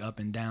constantly up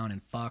and down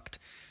and fucked.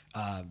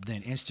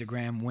 Then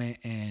Instagram went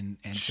and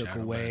took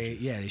away.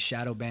 They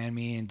shadow banned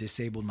me and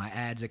disabled my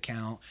ads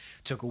account.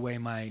 Took away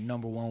my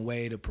number one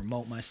way to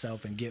promote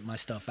myself and get my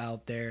stuff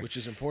out there, which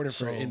is important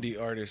for an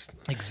indie artist.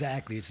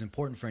 Exactly, it's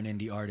important for an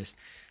indie artist.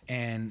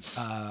 And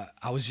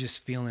I was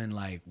just feeling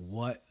like,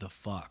 what the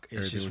fuck?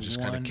 It's just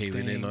one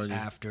thing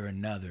after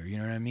another. You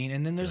know what I mean?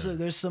 And then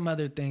there's some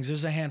other things.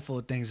 There's a handful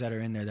of things that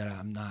are in there that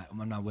I'm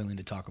not willing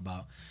to talk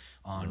about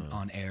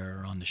on air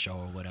or on the show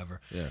or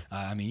whatever.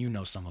 I mean, you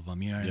know some of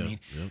them, you know what I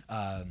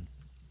mean?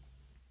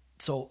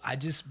 So I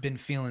just been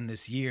feeling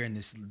this year and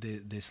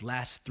this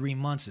last 3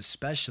 months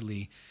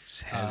especially,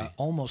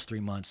 almost 3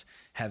 months,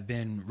 have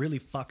been really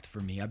fucked for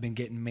me. I've been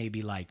getting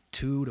maybe like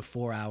 2 to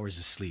 4 hours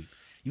of sleep.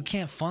 You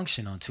can't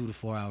function on 2 to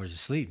 4 hours of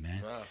sleep,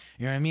 man. Wow.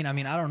 You know what I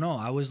mean? I don't know.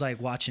 I was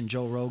like watching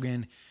Joe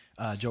Rogan's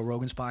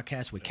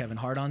podcast with Kevin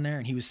Hart on there,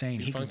 and he was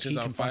saying he can function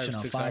on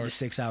 5 to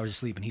 6 hours of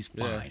sleep, and he's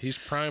fine. Yeah, he's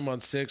prime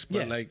on 6,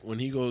 but like when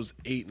he goes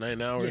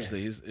 8-9 hours,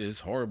 it's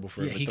horrible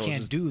for him. Yeah, he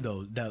can't do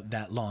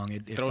that long.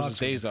 It throws his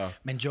days off.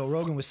 And Joe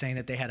Rogan was saying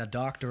that they had a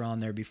doctor on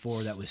there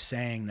before that was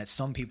saying that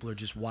some people are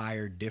just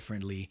wired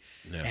differently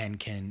and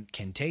can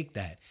take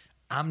that.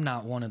 I'm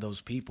not one of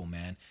those people,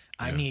 man.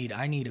 I need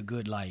a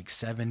good like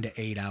 7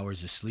 to 8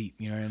 hours of sleep.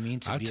 You know what I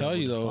mean? I tell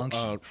you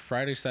though,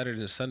 Friday,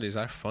 Saturdays, and Sundays,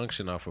 I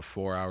function off of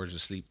 4 hours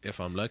of sleep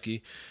if I'm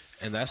lucky,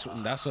 and that's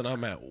when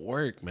I'm at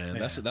work, man.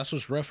 That's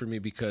what's rough for me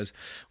because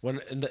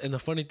and the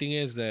funny thing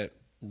is that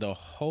the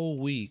whole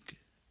week,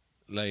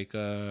 like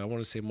I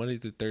want to say Monday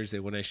through Thursday,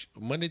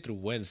 Monday through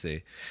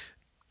Wednesday,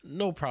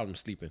 no problem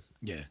sleeping.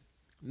 Yeah.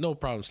 No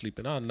problem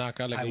sleeping. I'll knock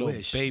out like a little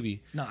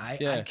baby. No,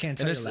 I can't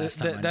tell you the last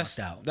time I knocked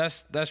out.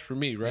 That's for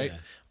me, right? Yeah.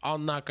 I'll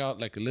knock out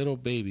like a little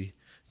baby.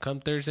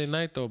 Come Thursday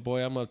night, though,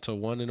 boy, I'm up till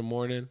 1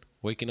 a.m,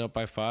 waking up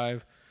by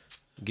 5,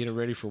 getting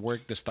ready for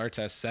work that starts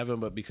at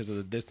 7, but because of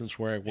the distance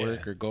where I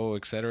work or go,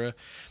 etc.,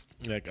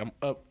 like I'm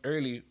up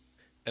early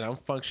and I'm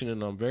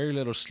functioning on very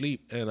little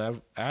sleep,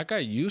 and I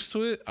got used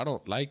to it. I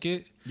don't like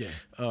it.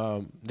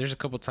 Yeah. There's a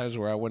couple times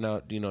where I went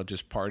out,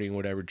 just partying,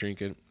 whatever,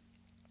 drinking,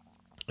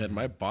 and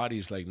my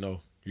body's like,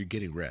 no. You're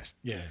getting rest.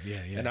 Yeah.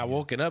 And I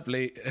woken up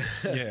late.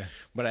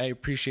 But I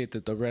appreciate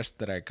the rest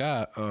that I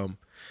got.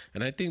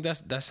 And I think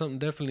that's something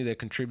definitely that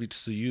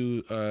contributes to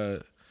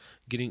you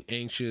getting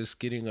anxious,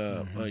 getting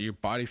your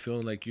body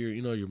feeling like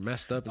you're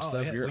messed up and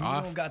stuff. You're when off.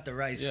 You don't got the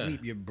right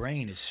sleep, your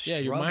brain is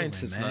struggling, your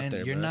mindset's man. not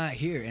there. You're not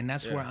here, and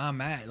that's where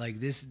I'm at. Like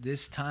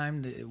this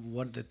time,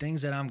 the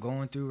things that I'm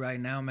going through right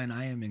now, man,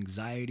 I am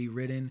anxiety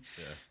ridden,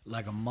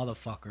 like a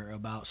motherfucker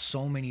about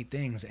so many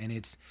things, and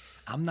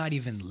I'm not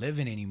even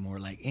living anymore.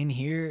 Like in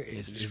here,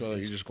 you're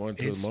just going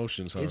through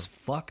emotions. Huh? It's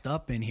fucked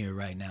up in here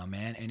right now,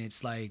 man, and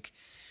it's like.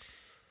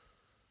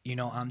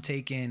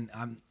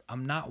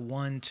 I'm not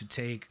one to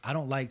take. I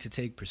don't like to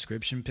take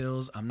prescription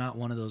pills. I'm not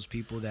one of those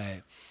people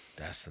that.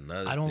 That's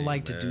another. I don't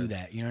like to do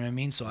that. You know what I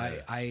mean? So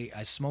I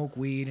smoke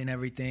weed and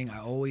everything. I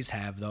always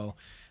have though.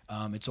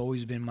 It's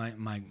always been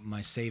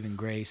my saving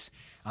grace.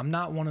 I'm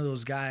not one of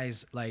those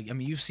guys. Like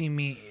you've seen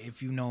me.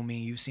 If you know me,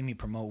 you've seen me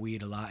promote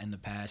weed a lot in the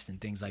past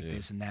and things like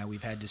this and that.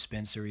 We've had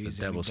dispensaries.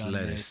 The devil's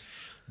lettuce.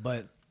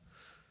 But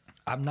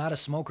I'm not a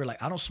smoker.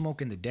 Like, I don't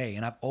smoke in the day,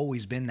 and I've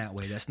always been that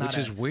way. That's not which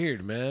is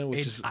weird, man.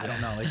 I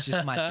don't know. It's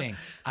just my thing.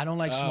 I don't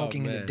like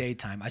smoking in the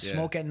daytime. I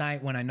smoke at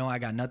night when I know I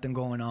got nothing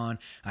going on.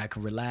 I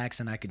can relax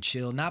and I can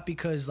chill. Not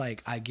because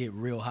like I get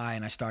real high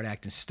and I start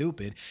acting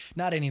stupid.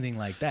 Not anything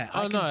like that.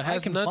 Oh no, it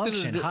has nothing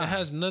to do. It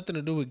has nothing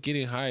to do with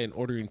getting high and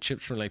ordering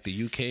chips from like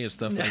the UK and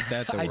stuff like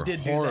that. That were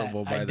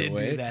horrible, by the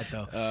way. I did do that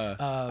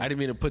though. I didn't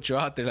mean to put you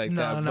out there like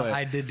that. No, but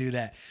I did do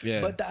that.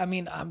 Yeah. But I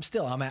mean, I'm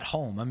at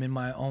home. I'm in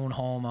my own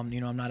home. I'm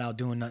not out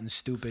doing nothing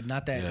stupid.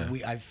 Not that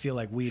I feel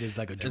like weed is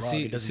like a drug.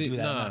 It doesn't do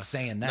that. I'm not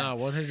saying that. No,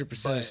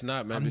 100% it's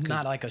not, man. I'm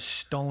not like a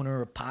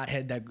stoner or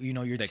pothead that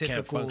your that typical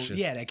can't function.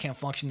 that can't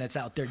function. That's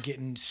out there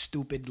getting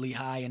stupidly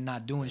high and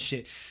not doing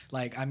shit.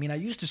 Like, I mean, I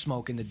used to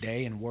smoke in the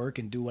day and work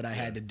and do what I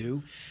had to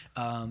do,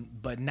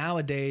 but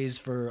nowadays,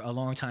 for a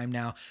long time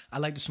now, I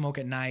like to smoke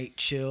at night,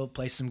 chill,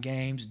 play some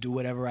games, do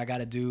whatever I got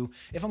to do.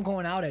 If I'm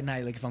going out at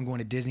night, like if I'm going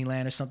to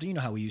Disneyland or something, you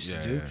know how we used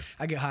to do. Yeah.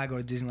 I get high,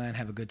 go to Disneyland,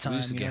 have a good time. We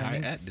used to get high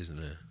at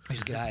Disneyland. I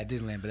used to get high at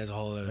Disneyland, but that's a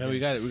whole other. Man, we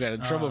got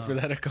in trouble for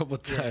that a couple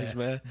times,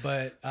 man.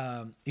 But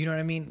you know what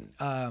I mean.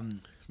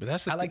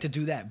 But I like to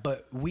do that,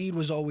 but weed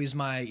was always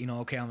my,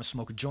 okay, I'm gonna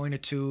smoke a joint or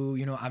two.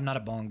 I'm not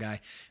a bong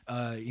guy.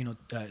 A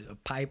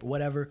pipe,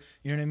 whatever.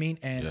 You know what I mean?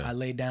 And I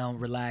lay down,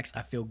 relax.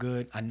 I feel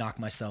good. I knock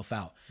myself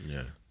out.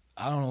 Yeah.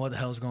 I don't know what the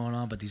hell's going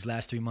on, but these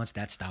last 3 months,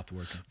 that stopped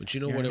working. But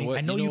you know what it was?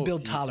 I know you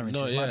build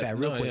tolerances. My bad.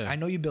 Real quick. Yeah. I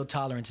know you build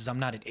tolerances. I'm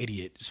not an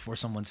idiot. Just before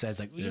someone says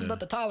like, you built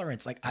the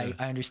tolerance. Like I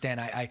understand.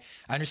 I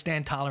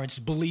understand tolerance.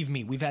 Believe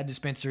me, we've had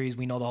dispensaries.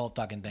 We know the whole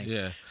fucking thing.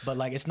 Yeah. But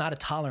like, it's not a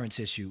tolerance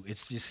issue.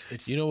 It's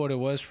just You know what it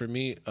was for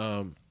me?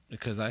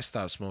 Because I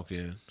stopped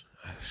smoking.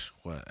 I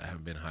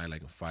haven't been high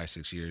like in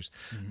 5-6 years.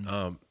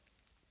 Mm-hmm.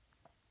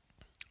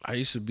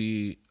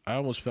 I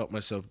almost felt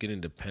myself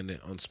getting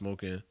dependent on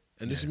smoking.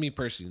 And this is me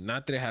personally.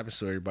 Not that it happens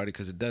to everybody,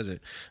 because it doesn't.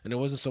 And it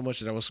wasn't so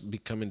much that I was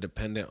becoming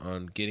dependent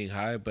on getting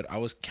high, but I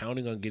was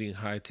counting on getting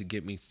high to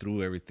get me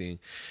through everything.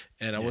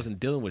 And I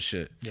wasn't dealing with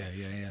shit. Yeah.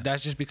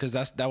 That's just because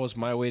that was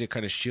my way to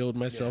kind of shield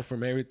myself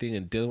from everything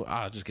and deal.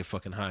 I'll just get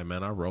fucking high,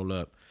 man. I'll roll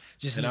up.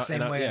 Just in the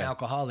same way an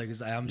alcoholic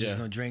is, I'm just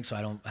going to drink so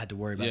I don't have to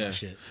worry about my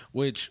shit.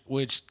 Which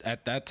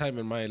at that time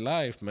in my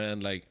life,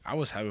 man, like I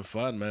was having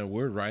fun, man.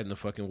 We're riding the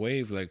fucking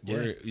wave. Like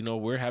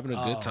we're having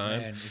a good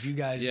time. Man. If you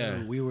guys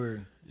knew, we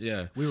were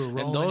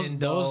rolling and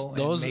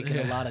those and making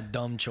a lot of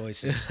dumb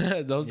choices.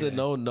 Those that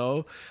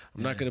know.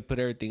 I'm not gonna put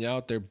everything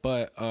out there,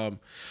 but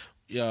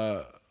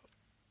we're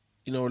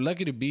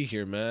lucky to be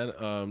here,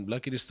 man.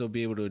 Lucky to still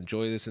be able to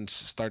enjoy this and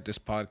start this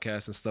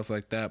podcast and stuff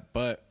like that.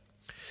 But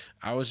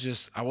I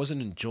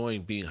wasn't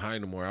enjoying being high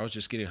anymore. I was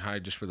just getting high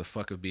just for the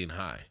fuck of being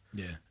high.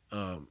 Yeah.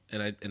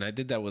 And I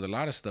did that with a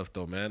lot of stuff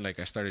though, man. Like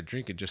I started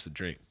drinking just to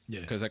drink.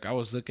 Yeah. Because like I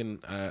was looking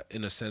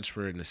in a sense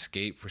for an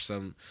escape, for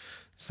something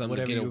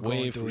to get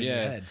away from.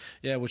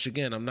 Yeah. Which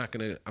again, I'm not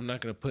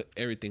gonna put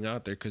everything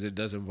out there because it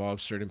does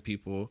involve certain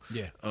people.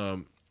 Yeah.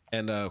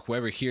 And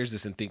whoever hears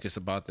this and think it's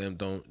about them,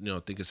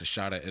 don't think it's a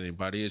shot at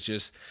anybody. It's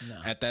just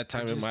at that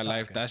time in my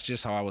life, that's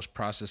just how I was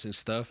processing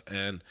stuff.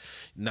 And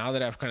now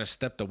that I've kind of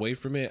stepped away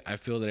from it, I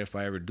feel that if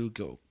I ever do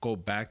go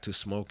back to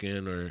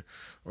smoking or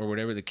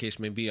whatever the case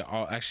may be,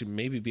 I'll actually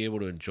maybe be able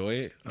to enjoy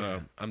it.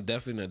 Yeah. I'm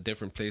definitely in a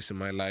different place in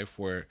my life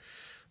where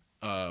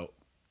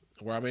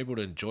I'm able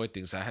to enjoy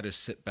things. I had to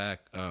sit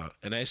back,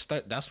 and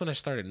that's when I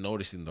started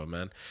noticing though,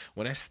 man.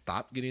 When I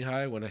stopped getting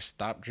high, when I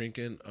stopped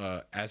drinking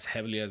as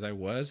heavily as I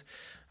was,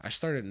 I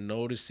started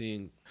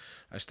noticing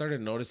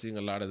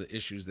a lot of the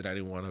issues that I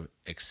didn't want to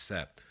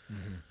accept.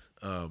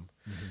 Mm-hmm.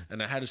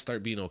 And I had to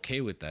start being okay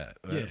with that.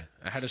 Right? Yeah.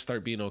 I had to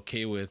start being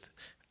okay with,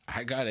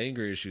 I got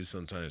anger issues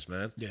sometimes,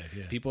 man. Yeah.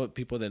 People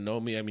that know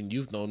me, I mean,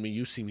 you've known me,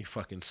 you've seen me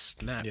fucking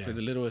snap for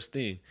the littlest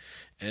thing.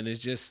 And it's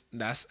just,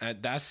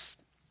 that's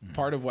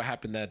part of what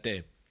happened that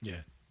day.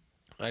 Yeah.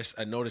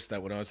 I noticed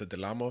that when I was at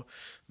Del Amo.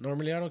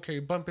 Normally, I don't care.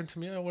 You bump into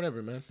me,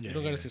 whatever, man. You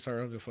don't gotta say sorry.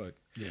 I don't give a fuck.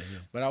 Yeah.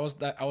 But I was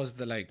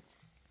the like,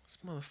 this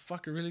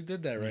motherfucker really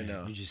did that right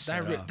now. You just I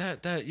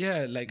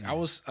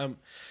was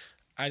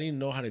I didn't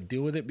know how to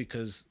deal with it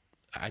because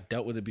I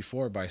dealt with it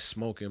before by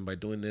smoking, by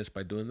doing this,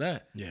 by doing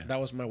that. Yeah. That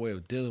was my way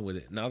of dealing with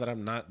it. Now that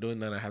I'm not doing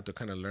that, I have to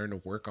kind of learn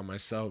to work on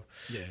myself.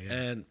 Yeah.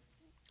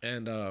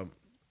 And I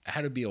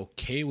had to be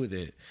okay with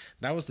it.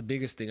 That was the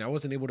biggest thing. I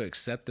wasn't able to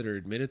accept it or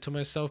admit it to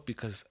myself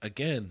because,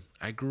 again,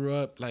 I grew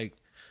up like,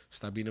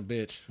 stop being a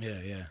bitch.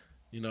 Yeah.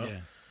 Yeah.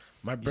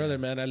 My brother,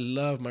 man, I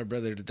love my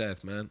brother to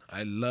death, man.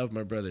 I love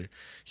my brother.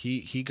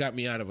 He got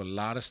me out of a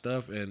lot of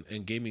stuff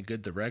and gave me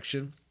good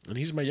direction. And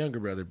he's my younger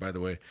brother, by the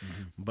way.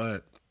 Mm-hmm.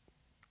 But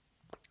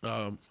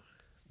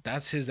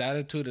that's his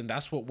attitude, and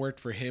that's what worked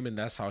for him, and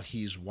that's how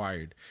he's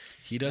wired.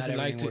 He doesn't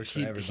like to.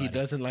 He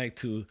doesn't like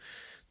to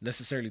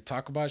necessarily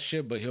talk about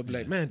shit, but he'll be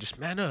like, "Man, just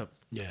man up.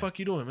 Yeah. What the fuck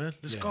you doing, man?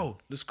 Let's go.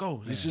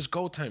 It's just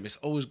go time. It's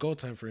always go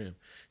time for him.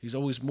 He's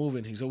always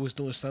moving. He's always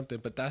doing something.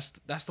 But that's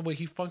the way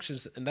he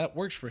functions, and that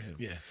works for him.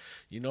 Yeah,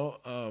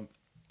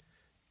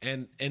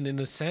 and in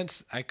a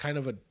sense, I kind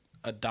of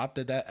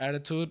adopted that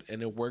attitude,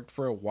 and it worked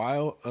for a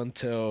while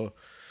until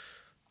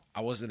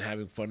I wasn't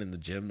having fun in the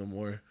gym no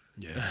more.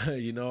 Yeah.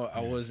 You know,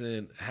 I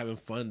wasn't having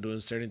fun doing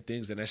certain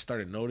things, and I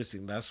started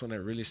noticing. That's when I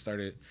really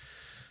started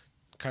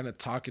kind of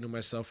talking to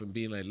myself and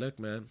being like, look,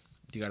 man,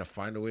 you got to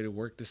find a way to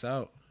work this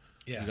out.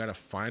 Yeah. You got to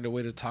find a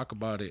way to talk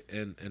about it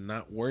and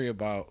not worry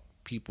about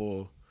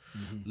people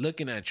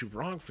looking at you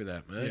wrong for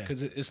that, man.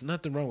 Because it's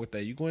nothing wrong with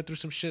that. You going through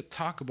some shit,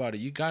 talk about it.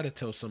 You got to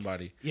tell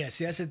somebody. Yeah,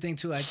 see, that's the thing,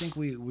 too. I think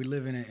we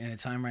live in a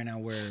time right now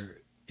where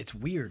it's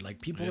weird.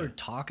 Like, people are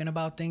talking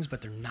about things,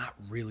 but they're not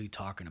really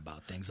talking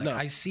about things. Like,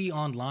 I see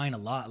online a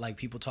lot, like,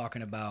 people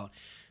talking about,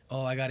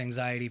 oh, I got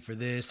anxiety for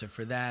this or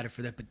for that or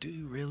for that. But do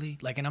you really?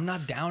 Like, and I'm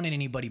not downing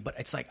anybody, but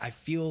it's like I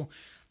feel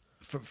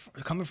for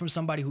coming from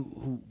somebody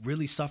who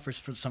really suffers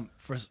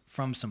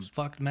from some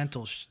fucked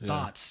mental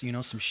thoughts, you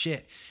know, some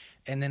shit.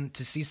 And then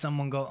to see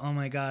someone go, oh,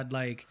 my God,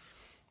 like,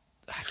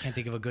 I can't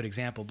think of a good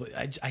example, but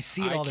I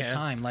see it all the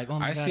time. Like, oh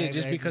my God, I see it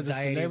just because a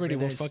celebrity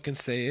will fucking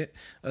say it.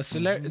 A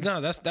celebrity,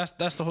 no, that's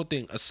the whole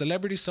thing. A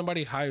celebrity,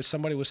 somebody hires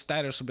somebody with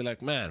status will be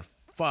like, man,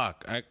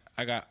 fuck,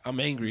 I'm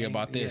angry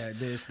about this. Yeah,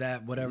 this,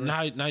 that, whatever.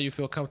 Now you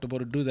feel comfortable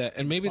to do that,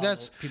 and maybe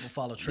people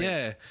follow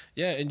trend.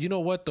 Yeah. And you know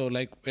what though?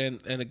 Like, and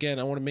again,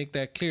 I want to make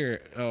that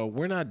clear.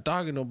 We're not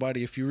dogging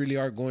nobody if you really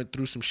are going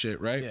through some shit,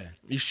 right? Yeah.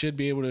 You should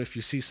be able to, if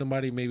you see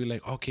somebody, maybe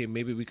like, okay,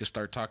 maybe we could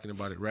start talking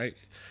about it, right?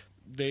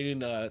 They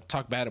didn't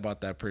talk bad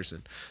about that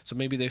person, so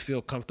maybe they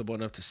feel comfortable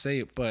enough to say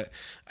it. But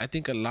I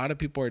think a lot of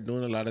people are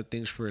doing a lot of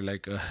things for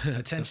like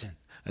attention,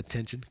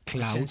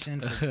 clout,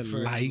 for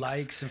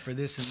likes, and for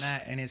this and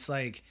that. And it's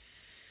like,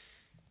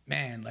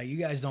 man, like, you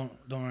guys don't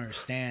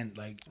understand.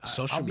 Like,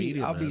 social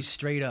media. I'll be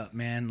straight up,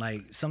 man.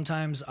 Like,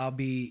 sometimes I'll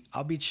be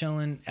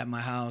chilling at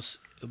my house.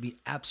 It'll be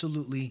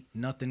absolutely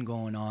nothing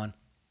going on,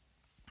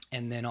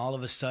 and then all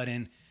of a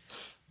sudden,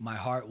 my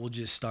heart will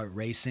just start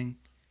racing.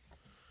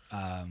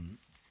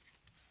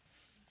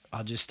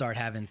 I'll just start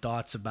having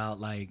thoughts about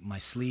like my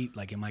sleep.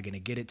 Like, am I gonna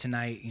get it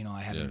tonight? You know, I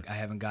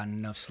haven't gotten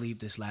enough sleep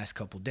this last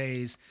couple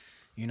days.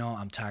 You know,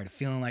 I'm tired of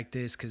feeling like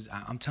this because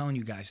I'm telling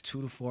you guys,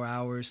 2 to 4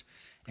 hours,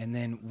 and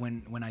then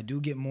when I do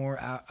get more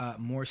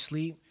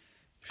sleep,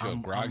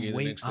 I'm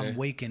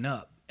waking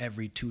up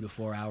every 2 to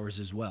 4 hours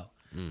as well.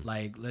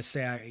 Like, let's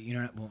say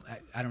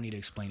I don't need to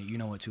explain it. You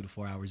know what 2 to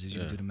 4 hours is.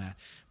 You can do the math.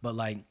 But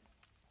like,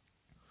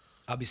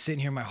 I'll be sitting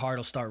here, my heart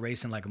will start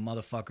racing like a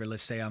motherfucker.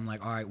 Let's say I'm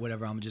like, all right,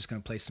 whatever, I'm just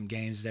going to play some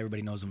games.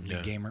 Everybody knows I'm a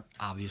big gamer,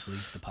 obviously,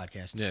 the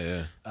podcast.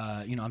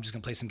 You know, I'm just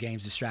going to play some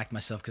games, distract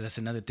myself, because that's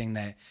another thing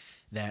that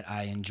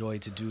I enjoy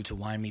to do, to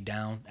wind me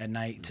down at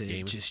night,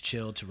 to just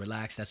chill, to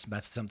relax.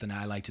 That's something that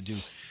I like to do.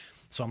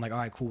 So I'm like, all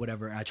right, cool,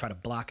 whatever. And I try to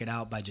block it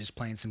out by just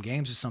playing some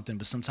games or something,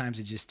 but sometimes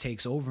it just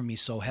takes over me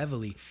so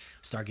heavily.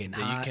 Start getting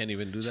hot. You can't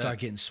even do that? Start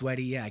getting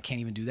sweaty. Yeah, I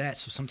can't even do that.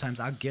 So sometimes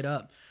I'll get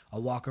up,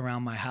 I'll walk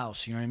around my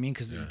house, you know what I mean?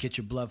 Because get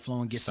your blood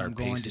flowing, get something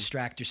going,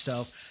 distract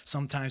yourself.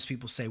 Sometimes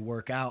people say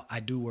work out. I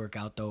do work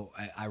out, though.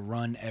 I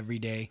run every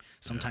day,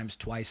 sometimes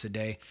twice a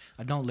day.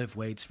 I don't lift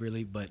weights,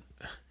 really, but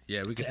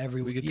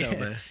we can tell,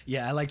 man.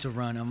 Yeah, I like to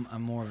run.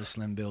 I'm more of a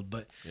slim build,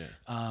 but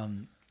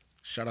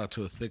shout out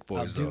to a thick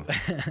boys, though.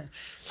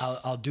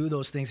 I'll do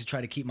those things to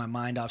try to keep my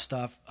mind off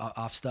stuff.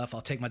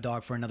 I'll take my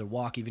dog for another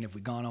walk, even if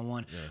we've gone on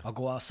one. I'll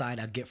go outside.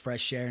 I'll get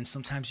fresh air, and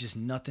sometimes just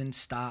nothing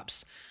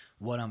stops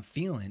what I'm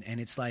feeling. And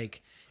it's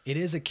like, it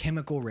is a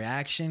chemical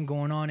reaction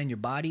going on in your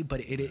body, but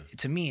it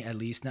to me at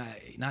least,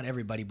 not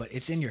everybody, but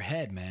it's in your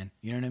head, man.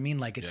 You know what I mean?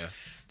 Like,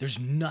 there's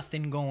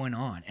nothing going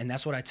on. And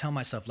that's what I tell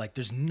myself, like,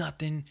 there's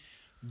nothing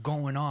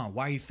going on.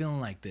 Why are you feeling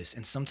like this?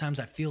 And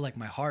sometimes I feel like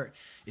my heart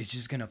is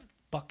just gonna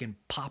fucking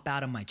pop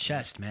out of my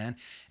chest, man.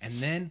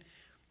 And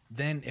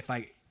then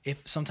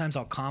if sometimes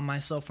I'll calm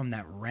myself from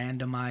that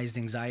randomized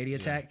anxiety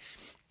attack.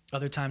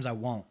 Other times I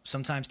won't.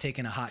 Sometimes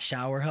taking a hot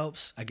shower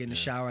helps. I get in the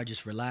shower, I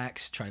just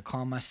relax, try to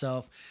calm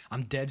myself.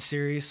 I'm dead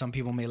serious. Some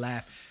people may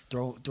laugh.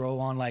 Throw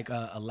on like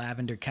a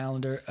lavender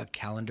calendar.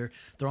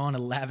 Throw on a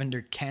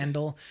lavender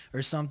candle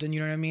or something,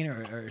 you know what I mean?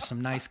 Or some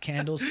nice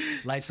candles.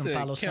 Light some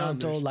Palo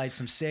Santo, light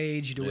some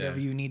sage. You do whatever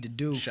you need to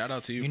do. Shout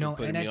out to you for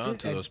putting me on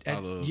to those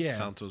Palo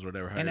Santos,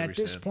 whatever. And at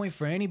this point,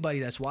 for anybody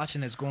that's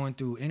watching, that's going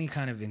through any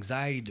kind of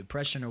anxiety,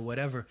 depression, or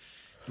whatever,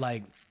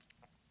 like,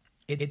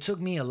 it took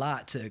me a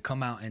lot to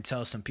come out and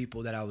tell some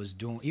people that I was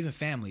doing, even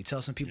family,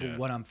 tell some people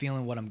what I'm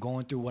feeling, what I'm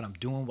going through, what I'm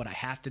doing, what I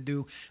have to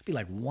do. It'd be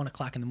like 1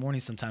 o'clock in the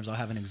morning sometimes. I'll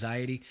have an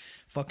anxiety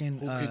fucking...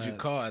 Who could you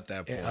call at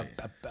that point?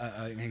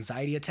 An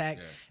anxiety attack,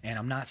 and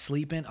I'm not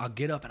sleeping. I'll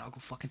get up and I'll go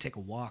fucking take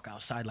a walk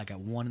outside like at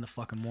 1 in the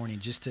fucking morning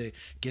just to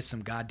get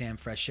some goddamn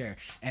fresh air.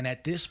 And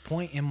at this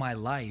point in my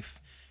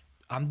life,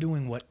 I'm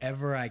doing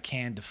whatever I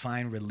can to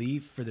find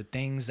relief for the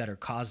things that are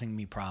causing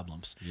me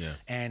problems.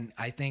 And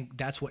I think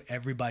that's what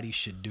everybody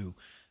should do.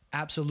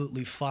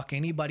 Absolutely fuck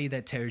anybody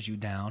that tears you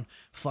down.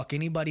 Fuck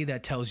anybody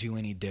that tells you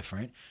any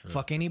different.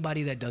 Fuck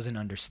anybody that doesn't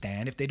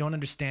understand. If they don't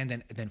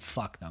understand, then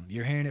fuck them.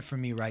 You're hearing it from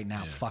me right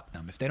now. Fuck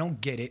them. If they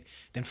don't get it,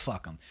 then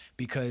fuck them.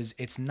 Because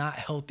it's not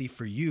healthy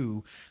for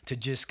you to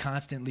just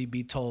constantly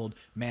be told,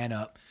 man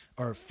up,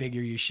 or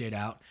figure your shit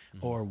out,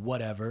 or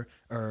whatever,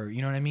 or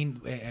you know what I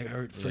mean?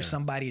 Or for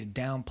somebody to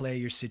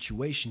downplay your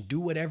situation. Do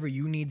whatever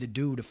you need to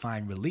do to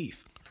find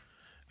relief.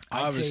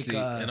 Obviously,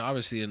 and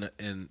obviously in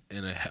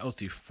a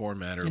healthy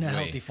format or in a way.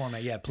 healthy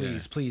format. Yeah,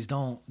 please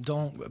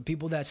don't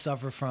people that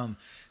suffer from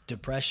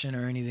depression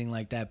or anything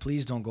like that.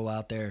 Please don't go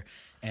out there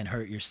and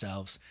hurt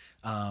yourselves.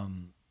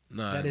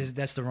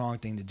 That's the wrong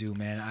thing to do,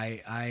 man.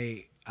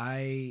 I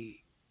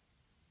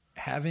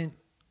haven't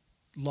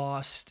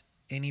lost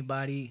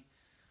anybody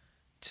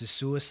to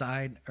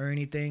suicide or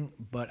anything,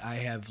 but I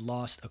have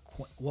lost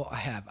I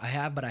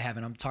have, but I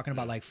haven't. I'm talking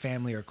about like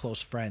family or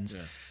close friends.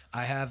 Yeah.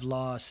 I have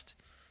lost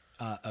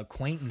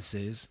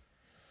acquaintances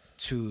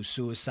to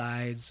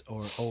suicides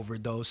or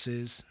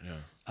overdoses.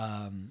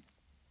 Yeah.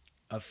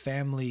 A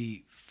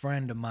family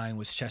friend of mine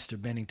was Chester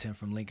Bennington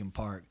from Lincoln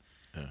Park.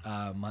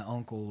 Yeah. My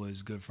uncle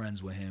was good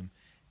friends with him,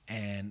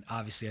 and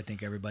obviously I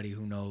think everybody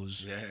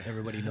knows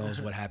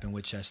what happened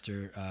with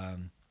Chester.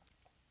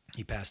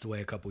 He passed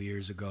away a couple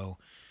years ago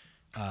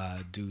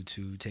due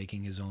to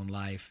taking his own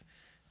life.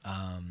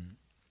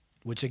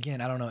 Which again,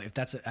 I don't know if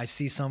that's. I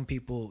see some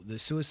people. The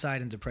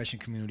suicide and depression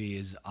community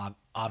is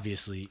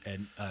obviously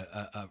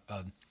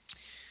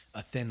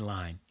a thin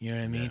line. You know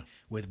what I mean? Yeah.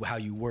 With how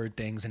you word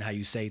things and how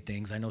you say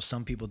things. I know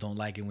some people don't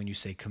like it when you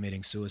say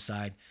committing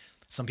suicide.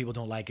 Some people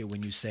don't like it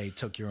when you say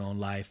took your own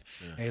life.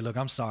 Yeah. Hey, look,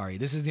 I'm sorry.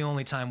 This is the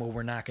only time where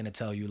we're not going to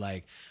tell you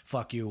like,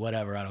 fuck you,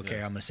 whatever. I don't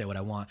care. I'm going to say what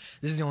I want.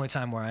 This is the only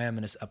time where I am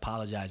going to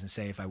apologize and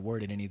say if I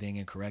worded anything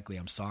incorrectly,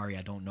 I'm sorry.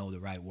 I don't know the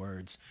right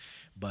words.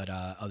 But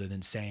other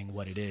than saying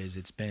what it is,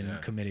 it's been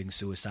committing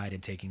suicide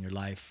and taking your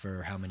life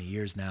for how many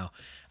years now?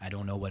 I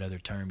don't know what other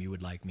term you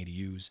would like me to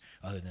use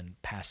other than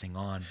passing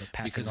on. But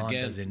passing on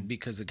doesn't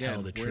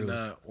tell the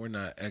truth. We're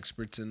not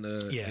experts in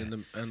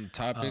the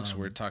topics.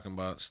 We're talking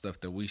about stuff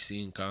that we've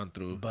seen, gone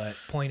through. But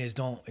point is,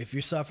 if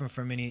you're suffering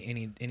from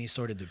any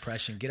sort of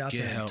depression, get out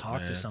there and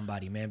talk to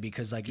somebody, man.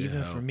 Because like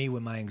even for me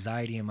with my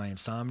anxiety and my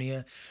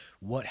insomnia,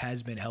 what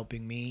has been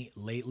helping me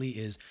lately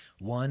is,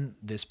 one,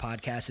 this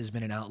podcast has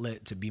been an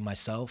outlet to be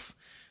myself.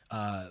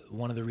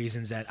 One of the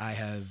reasons that I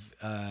have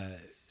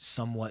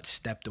somewhat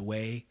stepped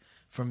away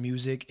from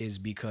music is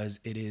because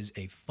it is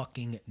a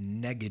fucking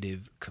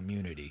negative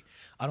community.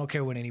 I don't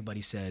care what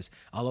anybody says.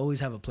 I'll always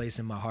have a place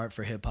in my heart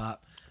for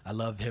hip-hop. I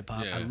love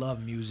hip-hop. Yeah. I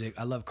love music.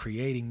 I love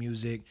creating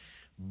music.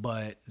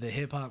 But the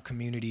hip-hop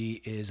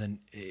community is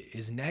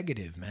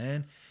negative,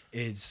 man.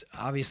 It's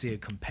obviously a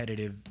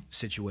competitive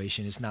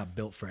situation. It's not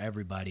built for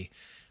everybody,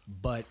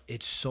 but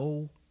it's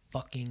so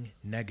fucking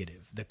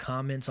negative. The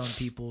comments on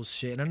people's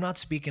shit, and I'm not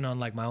speaking on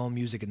like my own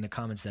music and the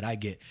comments that I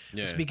get.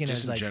 Yeah, I'm speaking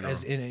as like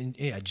as in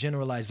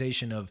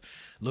generalization of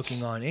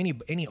looking on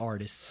any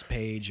artist's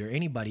page or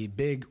anybody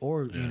big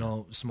or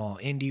small,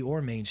 indie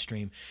or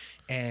mainstream,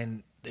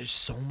 and there's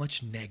so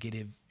much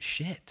negative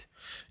shit.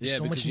 There's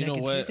so much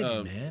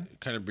negativity, man.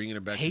 Kind of bringing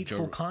it back hateful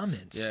to Joe,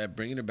 comments. Yeah,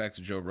 bringing it back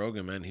to Joe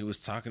Rogan, man. He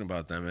was talking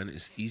about that, man.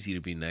 It's easy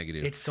to be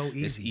negative. It's so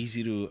easy. It's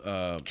easy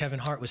to Kevin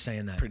Hart was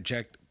saying that.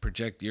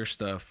 Project your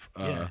stuff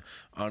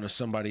onto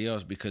somebody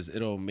else because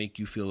it'll make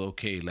you feel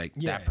okay. Like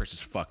that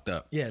person's fucked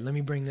up. Yeah, let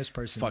me bring this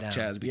person fuck down.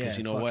 Chaz because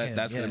you know what? Him.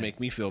 That's gonna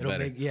make me feel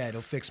better.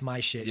 It'll fix my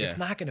shit. Yeah. It's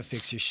not gonna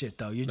fix your shit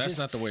though. That's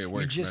not the way it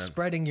works. You're just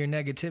spreading your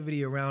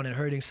negativity around and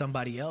hurting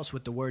somebody else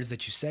with the words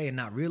that you say and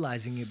not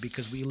realizing it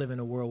because we live in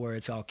a world where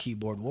it's all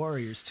keyboard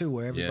warriors too,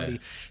 where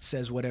everybody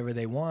says whatever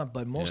they want.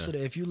 But most of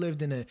if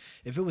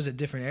it was a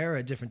different era,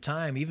 a different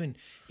time, even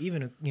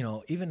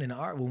in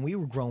art when we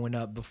were growing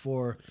up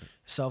before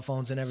cell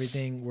phones and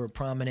everything were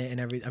prominent and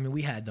everything. I mean,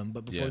 we had them,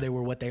 but before they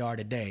were what they are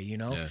today,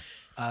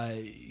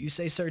 you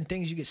say certain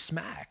things, you get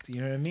smacked.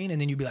 You know what I mean?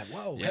 And then you'd be like,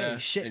 "Whoa, hey,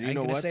 shit! I ain't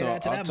gonna say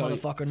that to that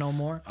motherfucker no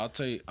more." I'll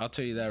tell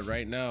you that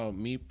right now.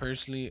 Me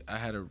personally, I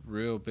had a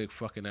real big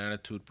fucking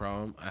attitude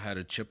problem. I had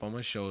a chip on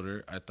my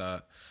shoulder. I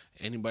thought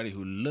anybody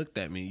who looked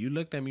at me, you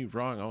looked at me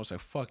wrong. I was like,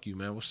 "Fuck you,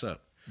 man. What's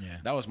up?" Yeah,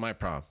 that was my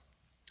problem.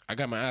 I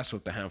got my ass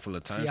whipped a handful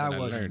of times. See, I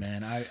wasn't,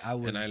 man. I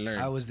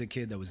was the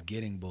kid that was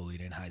getting bullied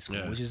in high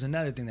school, which is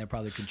another thing that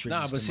probably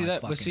contributes.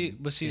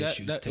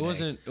 It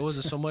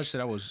wasn't so much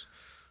that I was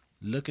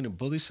looking to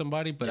bully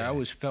somebody, but I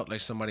always felt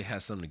like somebody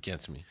had something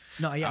against me.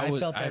 No, yeah, I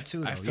felt that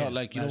too. Though. I felt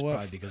like you know what?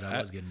 Probably because I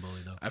was getting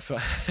bullied though. I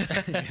felt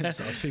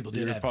so people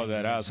did. You're probably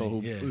that asshole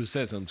who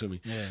said something to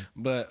me. Yeah.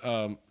 But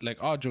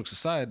like all jokes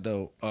aside,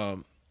 though.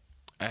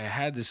 I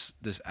had this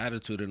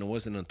attitude, and it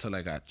wasn't until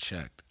I got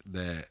checked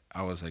that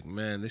I was like,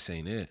 man, this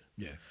ain't it.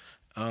 Yeah.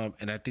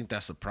 And I think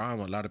that's the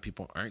problem. A lot of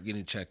people aren't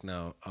getting checked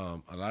now.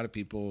 A lot of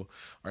people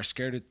are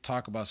scared to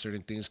talk about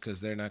certain things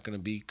because they're not going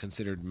to be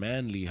considered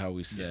manly, how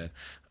we said.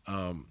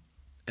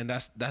 And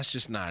that's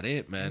just not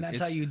it, man. And that's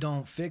how you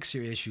don't fix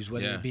your issues,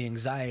 whether it be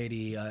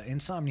anxiety.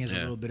 Insomnia is a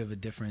little bit of a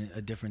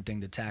different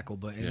thing to tackle,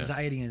 but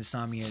anxiety and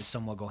insomnia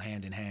somewhat go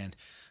hand in hand.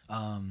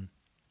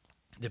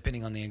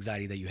 Depending on the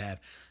anxiety that you have.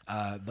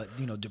 But,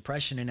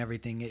 depression and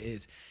everything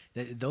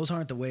those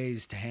aren't the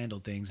ways to handle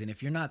things. And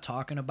if you're not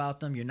talking about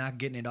them, you're not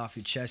getting it off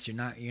your chest, you're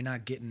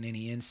not getting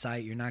any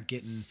insight, you're not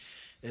getting,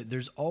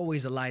 there's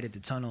always a light at the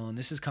tunnel. And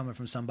this is coming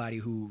from somebody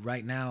who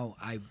right now,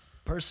 I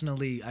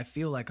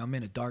feel like I'm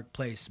in a dark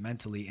place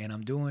mentally, and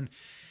I'm doing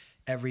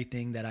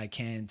everything that I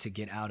can to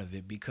get out of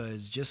it,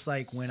 because just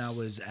like when I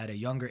was at a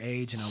younger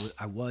age and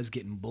I was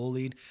getting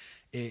bullied,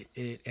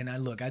 and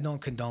I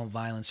don't condone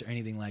violence or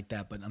anything like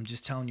that, but I'm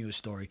just telling you a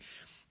story.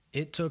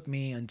 It took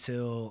me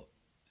until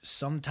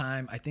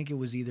sometime, I think it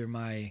was either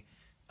my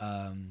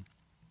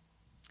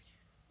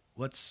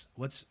what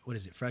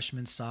is it,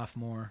 freshman,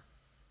 sophomore,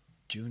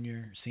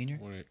 junior, senior?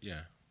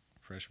 Yeah,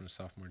 freshman,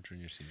 sophomore,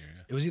 junior, senior.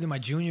 Yeah. It was either my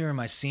junior or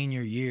my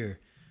senior year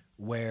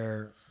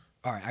where,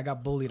 all right, I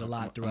got bullied a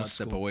lot throughout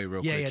school. Step away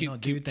real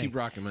quick. Keep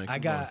rocking, man. I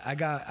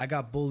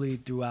got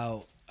bullied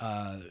throughout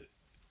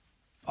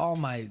all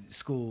my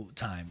school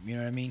time. You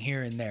know what I mean?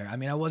 Here and there. I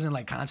mean, I wasn't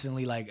like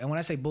constantly like, and when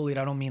I say bullied,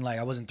 I don't mean like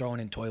I wasn't throwing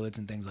in toilets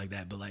and things like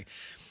that, but like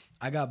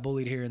I got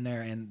bullied here and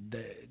there, and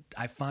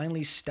I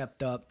finally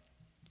stepped up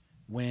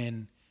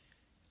when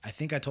I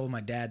think I told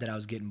my dad that I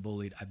was getting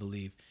bullied, I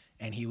believe,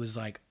 and he was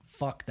like,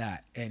 fuck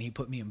that, and he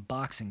put me in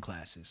boxing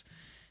classes.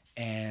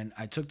 And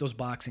I took those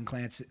boxing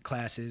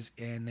classes,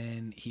 and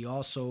then he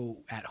also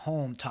at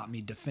home taught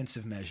me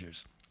defensive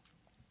measures.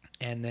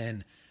 And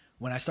then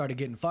when I started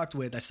getting fucked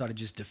with, I started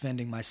just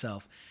defending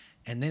myself.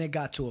 And then it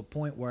got to a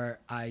point where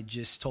I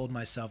just told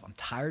myself, I'm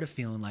tired of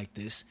feeling like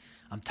this.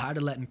 I'm tired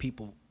of letting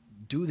people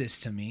do this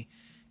to me.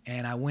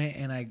 And I went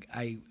and I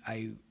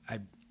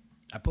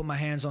put my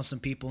hands on some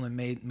people and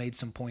made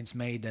some points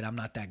made that I'm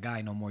not that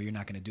guy no more. You're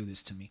not going to do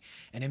this to me.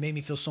 And it made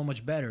me feel so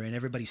much better, and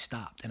everybody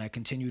stopped. And I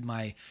continued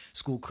my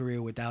school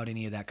career without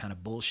any of that kind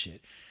of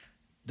bullshit.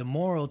 The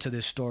moral to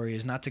this story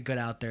is not to get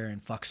out there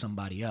and fuck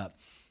somebody up.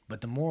 But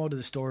the moral to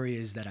the story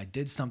is that I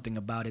did something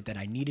about it that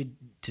I needed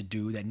to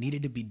do, that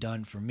needed to be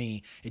done for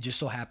me. It just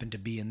so happened to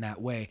be in that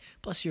way.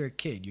 Plus, you're a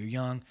kid. You're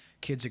young.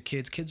 Kids are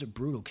kids. Kids are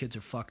brutal. Kids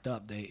are fucked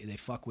up. They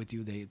fuck with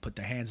you. They put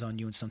their hands on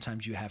you, and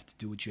sometimes you have to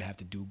do what you have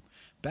to do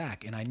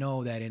back. And I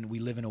know that we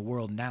live in a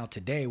world now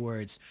today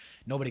where it's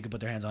nobody can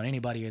put their hands on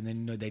anybody, and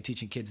then they're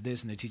teaching kids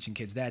this and they're teaching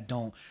kids that.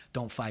 Don't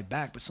fight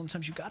back. But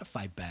sometimes you gotta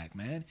fight back,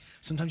 man.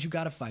 Sometimes you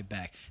gotta fight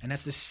back. And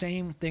that's the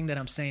same thing that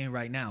I'm saying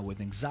right now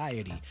with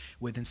anxiety,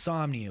 with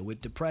insomnia,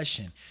 with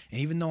depression.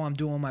 And even though I'm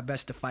doing my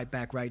best to fight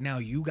back right now,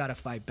 you gotta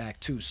fight back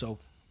too. So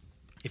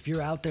if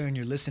you're out there and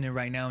you're listening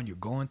right now and you're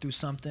going through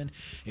something,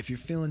 if you're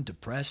feeling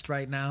depressed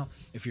right now,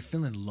 if you're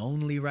feeling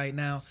lonely right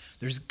now,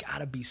 there's got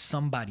to be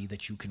somebody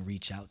that you can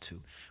reach out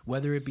to.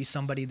 Whether it be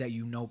somebody that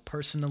you know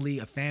personally,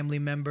 a family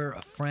member,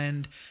 a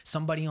friend,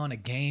 somebody on a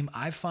game.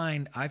 I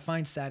find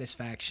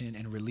satisfaction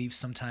and relief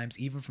sometimes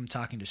even from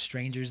talking to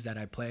strangers that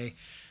I play,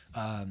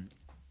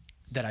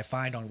 that I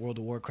find on World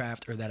of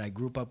Warcraft, or that I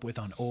group up with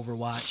on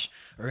Overwatch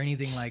or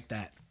anything like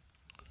that.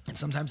 And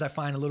sometimes I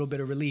find a little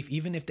bit of relief,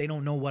 even if they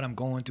don't know what I'm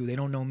going through. They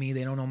don't know me.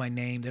 They don't know my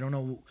name. They don't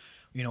know,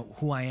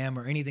 who I am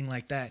or anything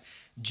like that.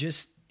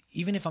 Just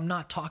even if I'm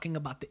not talking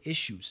about the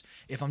issues,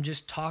 if I'm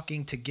just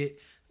talking to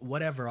get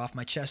whatever off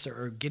my chest,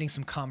 or getting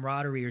some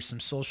camaraderie or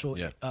some social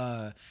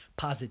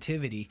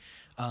positivity,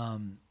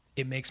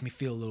 it makes me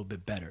feel a little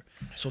bit better.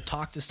 So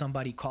talk to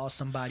somebody, call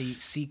somebody,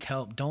 seek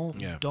help.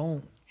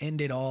 Don't end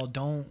it all.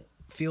 Don't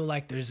feel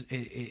like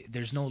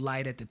there's no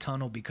light at the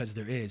tunnel, because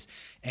there is,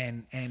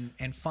 and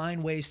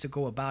find ways to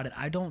go about it.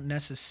 I don't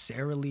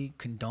necessarily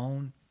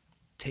condone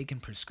taking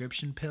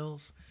prescription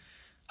pills.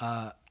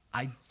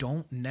 I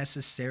don't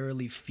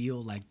necessarily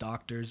feel like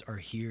doctors are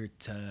here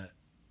to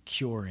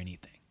cure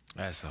anything.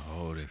 That's a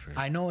whole different.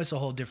 I know it's a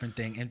whole different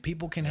thing, and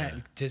people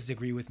can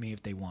disagree with me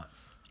if they want.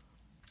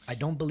 I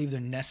don't believe they're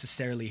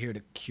necessarily here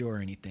to cure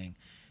anything,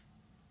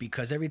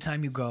 because every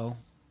time you go,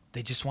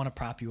 they just want to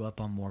prop you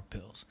up on more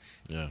pills.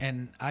 Yeah.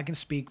 And I can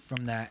speak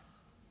from that.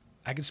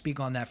 I can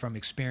speak on that from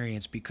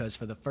experience, because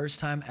for the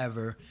first time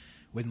ever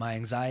with my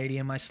anxiety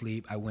and my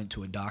sleep, I went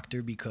to a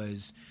doctor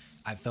because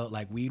I felt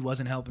like weed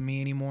wasn't helping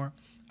me anymore.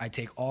 I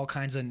take all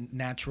kinds of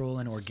natural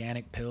and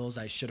organic pills.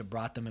 I should have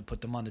brought them and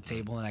put them on the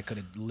table, and I could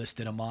have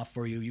listed them off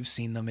for you. You've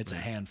seen them. It's a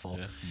handful.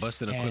 Yeah.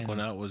 Busting a quick one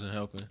out wasn't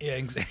helping. Yeah,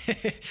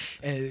 exactly.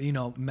 And,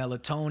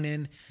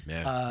 melatonin.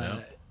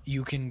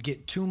 You can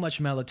get too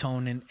much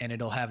melatonin and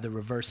it'll have the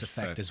reverse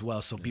effect as well.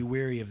 So be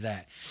wary of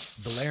that.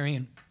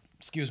 Valerian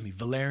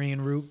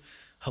root,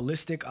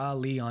 Holistic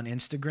Ali on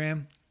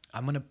Instagram.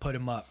 I'm going to put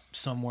him up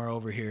somewhere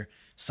over here,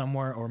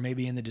 or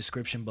maybe in the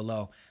description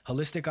below.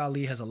 Holistic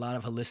Ali has a lot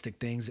of holistic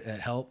things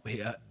that help.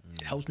 It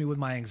helps me with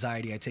my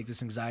anxiety. I take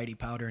this anxiety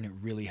powder and it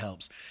really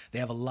helps. They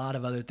have a lot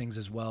of other things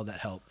as well that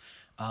help.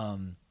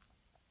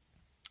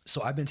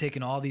 So I've been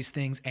taking all these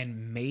things,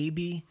 and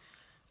maybe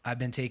I've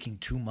been taking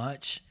too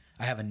much.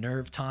 I have a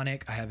nerve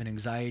tonic. I have an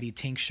anxiety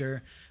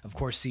tincture. Of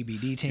course,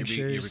 CBD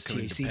tinctures,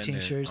 THC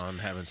tinctures. On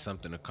having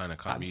something to kind of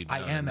calm you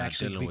down. I am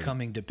actually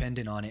becoming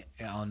dependent on it,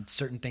 on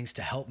certain things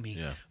to help me.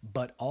 Yeah.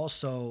 But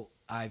also,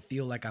 I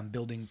feel like I'm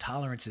building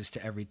tolerances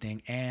to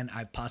everything, and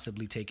I've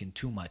possibly taken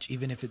too much.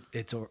 Even if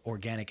it's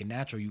organic and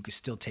natural, you could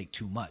still take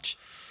too much.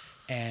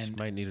 And you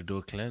might need to do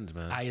a cleanse,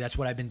 man. That's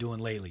what I've been doing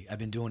lately. I've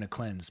been doing a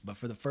cleanse. But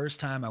for the first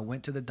time, I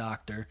went to the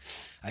doctor.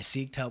 I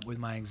sought help with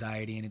my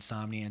anxiety and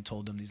insomnia and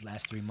told them these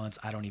last 3 months,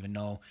 I don't even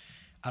know.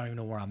 I don't even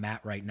know where I'm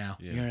at right now.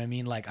 Yeah. You know what I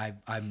mean? Like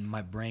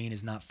my brain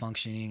is not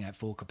functioning at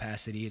full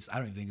capacity. I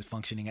don't even think it's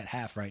functioning at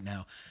half right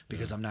now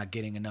because I'm not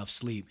getting enough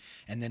sleep.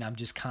 And then I'm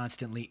just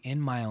constantly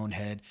in my own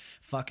head,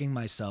 fucking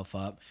myself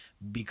up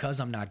because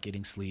I'm not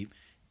getting sleep.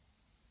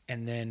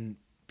 And then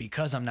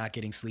because I'm not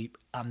getting sleep,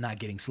 I'm not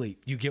getting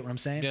sleep. You get what I'm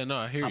saying? Yeah, no,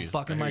 I hear you. I'm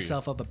fucking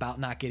myself up about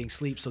not getting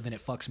sleep, so then it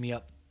fucks me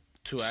up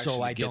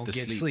so I don't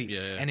get sleep. Yeah,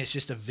 yeah. And it's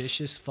just a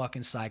vicious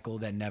fucking cycle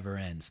that never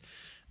ends.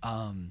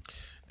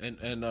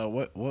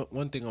 What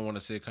one thing I want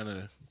to say, kind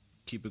of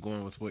keep it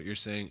going with what you're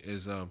saying,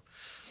 is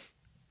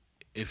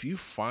if you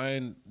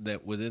find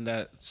that within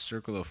that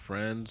circle of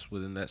friends,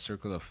 within that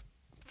circle of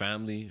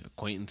family,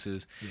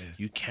 acquaintances,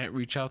 you can't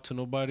reach out to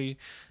nobody,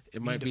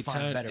 it might be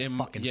time.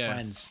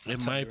 Friends.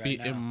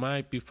 It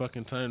might be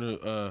fucking time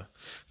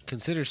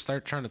to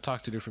start trying to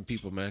talk to different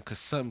people, man, because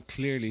something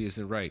clearly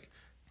isn't right.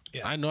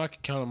 Yeah. I know I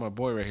can count on my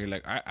boy right here.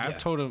 Like I've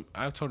told him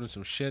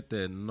some shit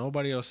that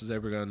nobody else is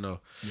ever gonna know.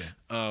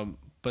 Yeah.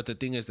 But the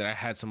thing is that I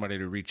had somebody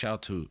to reach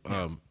out to.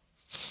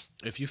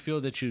 If you feel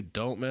that you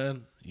don't,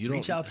 man, you don't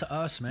reach out to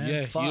us, man.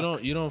 Yeah,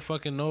 Fuck. you don't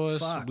fucking know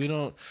us. Fuck. We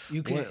don't.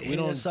 You can hit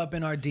us up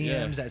in our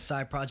DMs at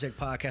Side Project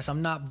Podcast.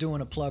 I'm not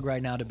doing a plug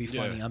right now to be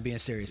funny. I'm being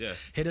serious. Yeah.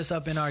 Hit us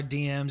up in our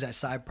DMs at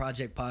Side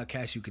Project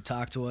Podcast. You could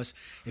talk to us.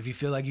 If you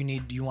feel like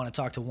you want to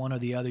talk to one or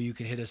the other, you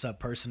can hit us up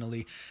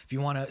personally. If you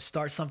want to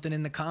start something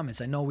in the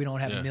comments, I know we don't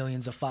have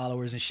millions of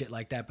followers and shit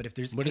like that, but if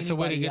there's it's a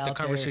way to get the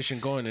conversation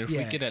going. And if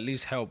we could at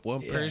least help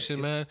one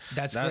person, man,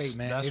 that's great,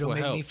 man. It'll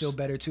make me feel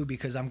better too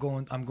because I'm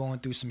going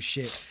through some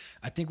shit.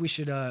 I think we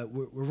should.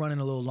 We're running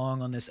a little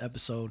long on this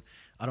episode.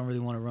 I don't really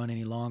want to run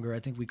any longer. I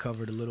think we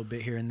covered a little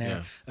bit here and there.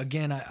 Yeah.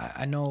 Again,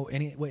 I know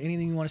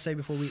anything you want to say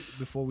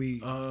before we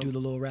do the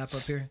little wrap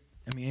up here.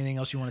 I mean, anything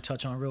else you want to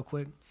touch on real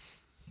quick?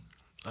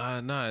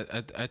 No,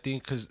 I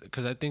think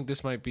because I think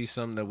this might be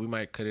something that we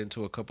might cut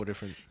into a couple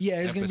different. Yeah,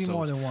 there's gonna be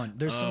more than one.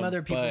 There's some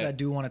other people that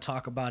do want to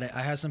talk about it.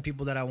 I have some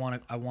people that I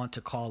want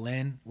to call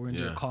in. We're gonna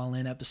do a call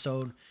in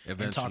episode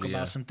and talk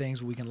about some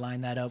things. We can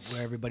line that up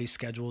where everybody's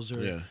schedules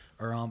are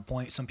on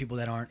point. Some people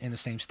that aren't in the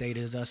same state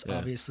as us,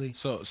 obviously.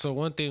 So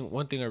one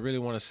thing I really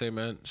want to say,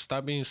 man,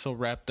 stop being so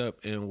wrapped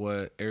up in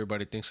what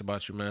everybody thinks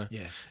about you, man.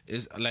 Yeah,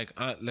 is like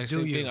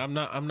same thing. I'm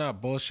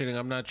not bullshitting.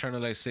 I'm not trying to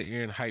like sit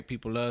here and hype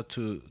people up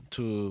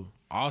to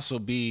also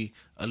be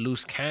a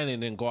loose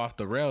cannon and go off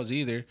the rails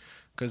either,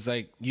 because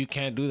like you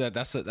can't do that.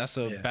 That's a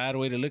bad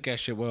way to look at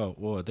shit.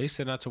 Well, they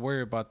said not to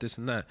worry about this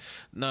and that.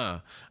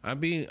 Nah, I'm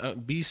being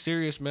be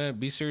serious, man.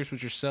 Be serious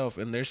with yourself.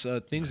 And there's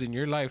things in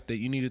your life that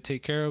you need to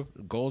take care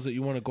of. Goals that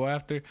you want to go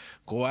after it,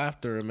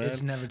 man.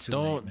 It's never too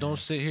late, man. Don't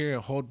sit here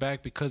and hold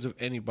back because of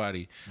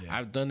anybody. Yeah.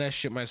 I've done that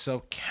shit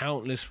myself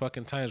countless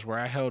fucking times where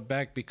I held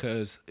back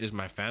because is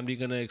my family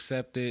gonna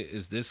accept it?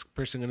 Is this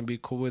person gonna be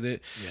cool with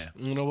it? Yeah.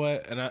 You know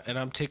what? And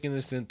I'm taking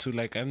this into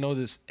like I know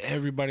this.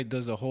 Everybody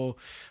does the whole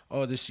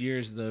this year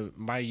is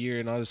my year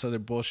and all this other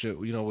bullshit,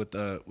 you know, with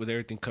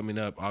everything coming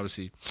up,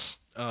 obviously.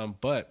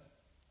 But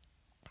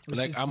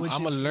like I'm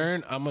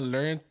gonna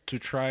learn to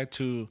try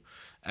to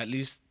at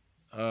least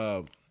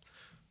try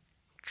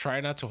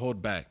not to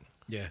hold back.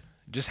 Yeah.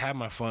 Just have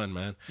my fun,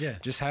 man. Yeah.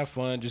 Just have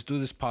fun. Just do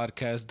this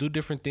podcast. Do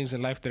different things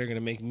in life that are going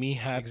to make me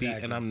happy.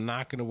 Exactly. And I'm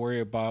not going to worry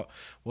about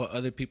what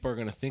other people are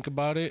going to think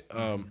about it.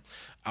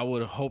 I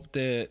would hope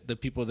that the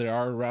people that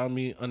are around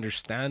me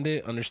understand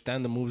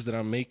the moves that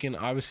I'm making.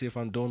 Obviously, if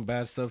I'm doing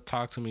bad stuff,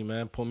 talk to me,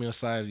 man. Pull me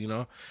aside, you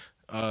know.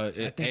 I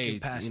think you're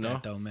past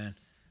that, though, man.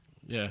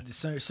 Yeah,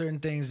 certain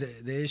things,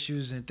 the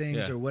issues and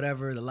things or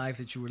whatever, the life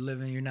that you were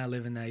living, you're not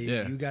living that.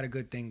 You got a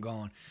good thing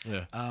going.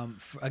 Yeah.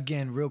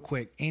 Again, real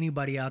quick,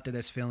 anybody out there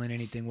that's feeling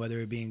anything,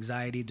 whether it be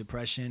anxiety,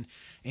 depression,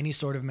 any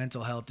sort of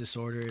mental health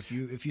disorder, if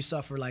you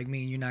suffer like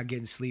me and you're not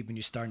getting sleep and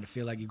you're starting to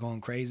feel like you're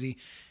going crazy,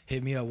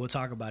 hit me up. We'll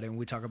talk about it. And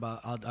we talk about,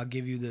 I'll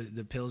give you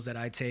the pills that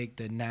I take,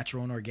 the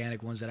natural and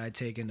organic ones that I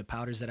take, and the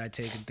powders that I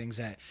take, and things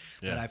that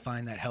I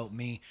find that help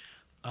me.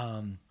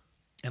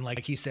 And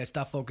like he said,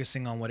 stop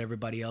focusing on what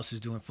everybody else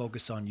is doing.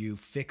 Focus on you.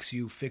 Fix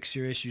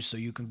your issues so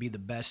you can be the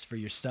best for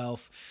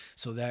yourself.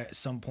 So that at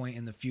some point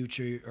in the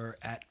future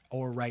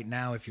or right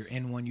now, if you're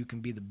in one, you can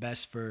be the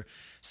best for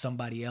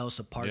somebody else.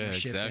 A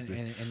partnership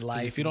in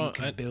life. If you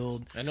can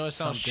build. I know it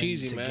sounds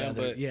cheesy, together. Man,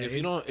 but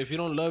if you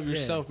don't love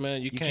yourself,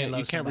 man, you can't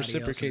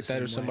reciprocate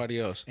that with somebody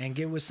else. And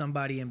get with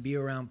somebody and be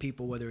around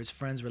people, whether it's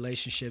friends,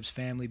 relationships,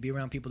 family. Be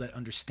around people that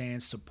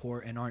understand,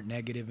 support, and aren't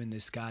negative in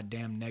this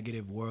goddamn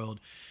negative world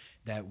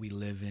that we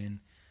live in.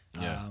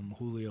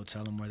 Julio,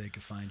 tell them where they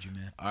can find you,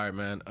 man. All right,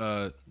 man.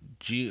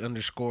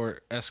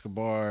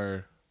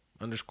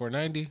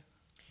 G_Escobar_90.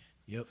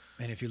 Yep.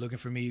 And if you're looking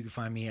for me, you can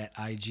find me at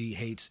IG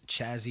Hates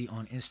Chazzy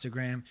on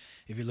Instagram.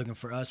 If you're looking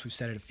for us, we've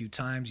said it a few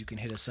times. You can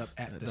hit us up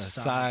at the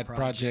Side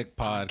Project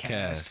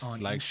Podcast on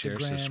like, Instagram.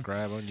 Share,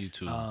 subscribe on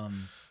YouTube.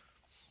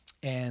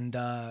 And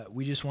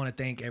we just want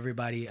to thank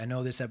everybody. I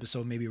know this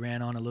episode maybe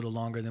ran on a little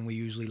longer than we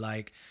usually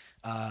like.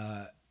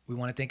 We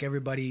want to thank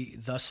everybody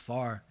thus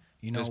far.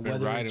 You know, That's been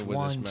whether it's riding with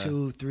us, 1, man.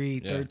 2,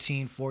 3, Yeah.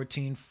 13,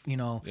 14, you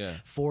know, Yeah.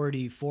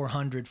 40,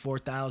 400,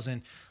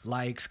 4,000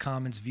 likes,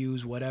 comments,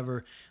 views,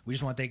 whatever. We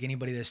just want to thank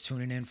anybody that's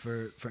tuning in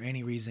for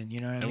any reason.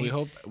 You know what I And mean?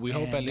 we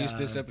hope at And, least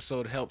this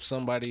episode helps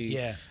somebody.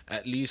 yeah.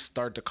 At least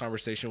start the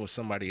conversation with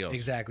somebody else.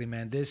 Exactly,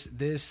 man. This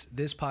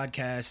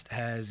podcast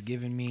has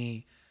given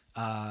me,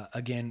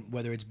 again,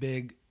 whether it's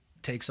big,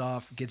 takes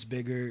off, gets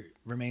bigger,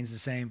 remains the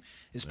same.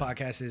 This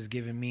podcast has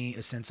given me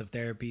a sense of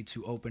therapy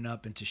to open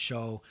up and to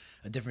show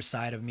a different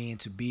side of me and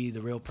to be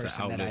the real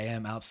person that I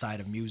am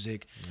outside of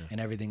music and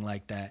everything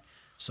like that.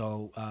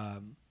 So,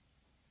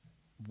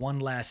 one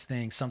last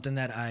thing, something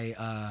that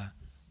I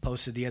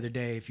posted the other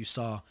day, if you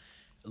saw,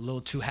 a little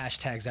 2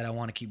 hashtags that I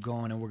want to keep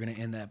going, and we're going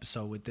to end the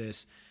episode with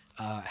this.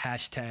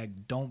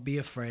 Hashtag don't be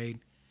afraid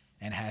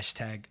and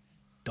hashtag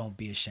don't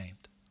be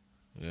ashamed.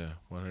 Yeah,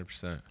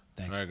 100%.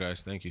 Thanks. All right,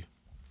 guys. Thank you.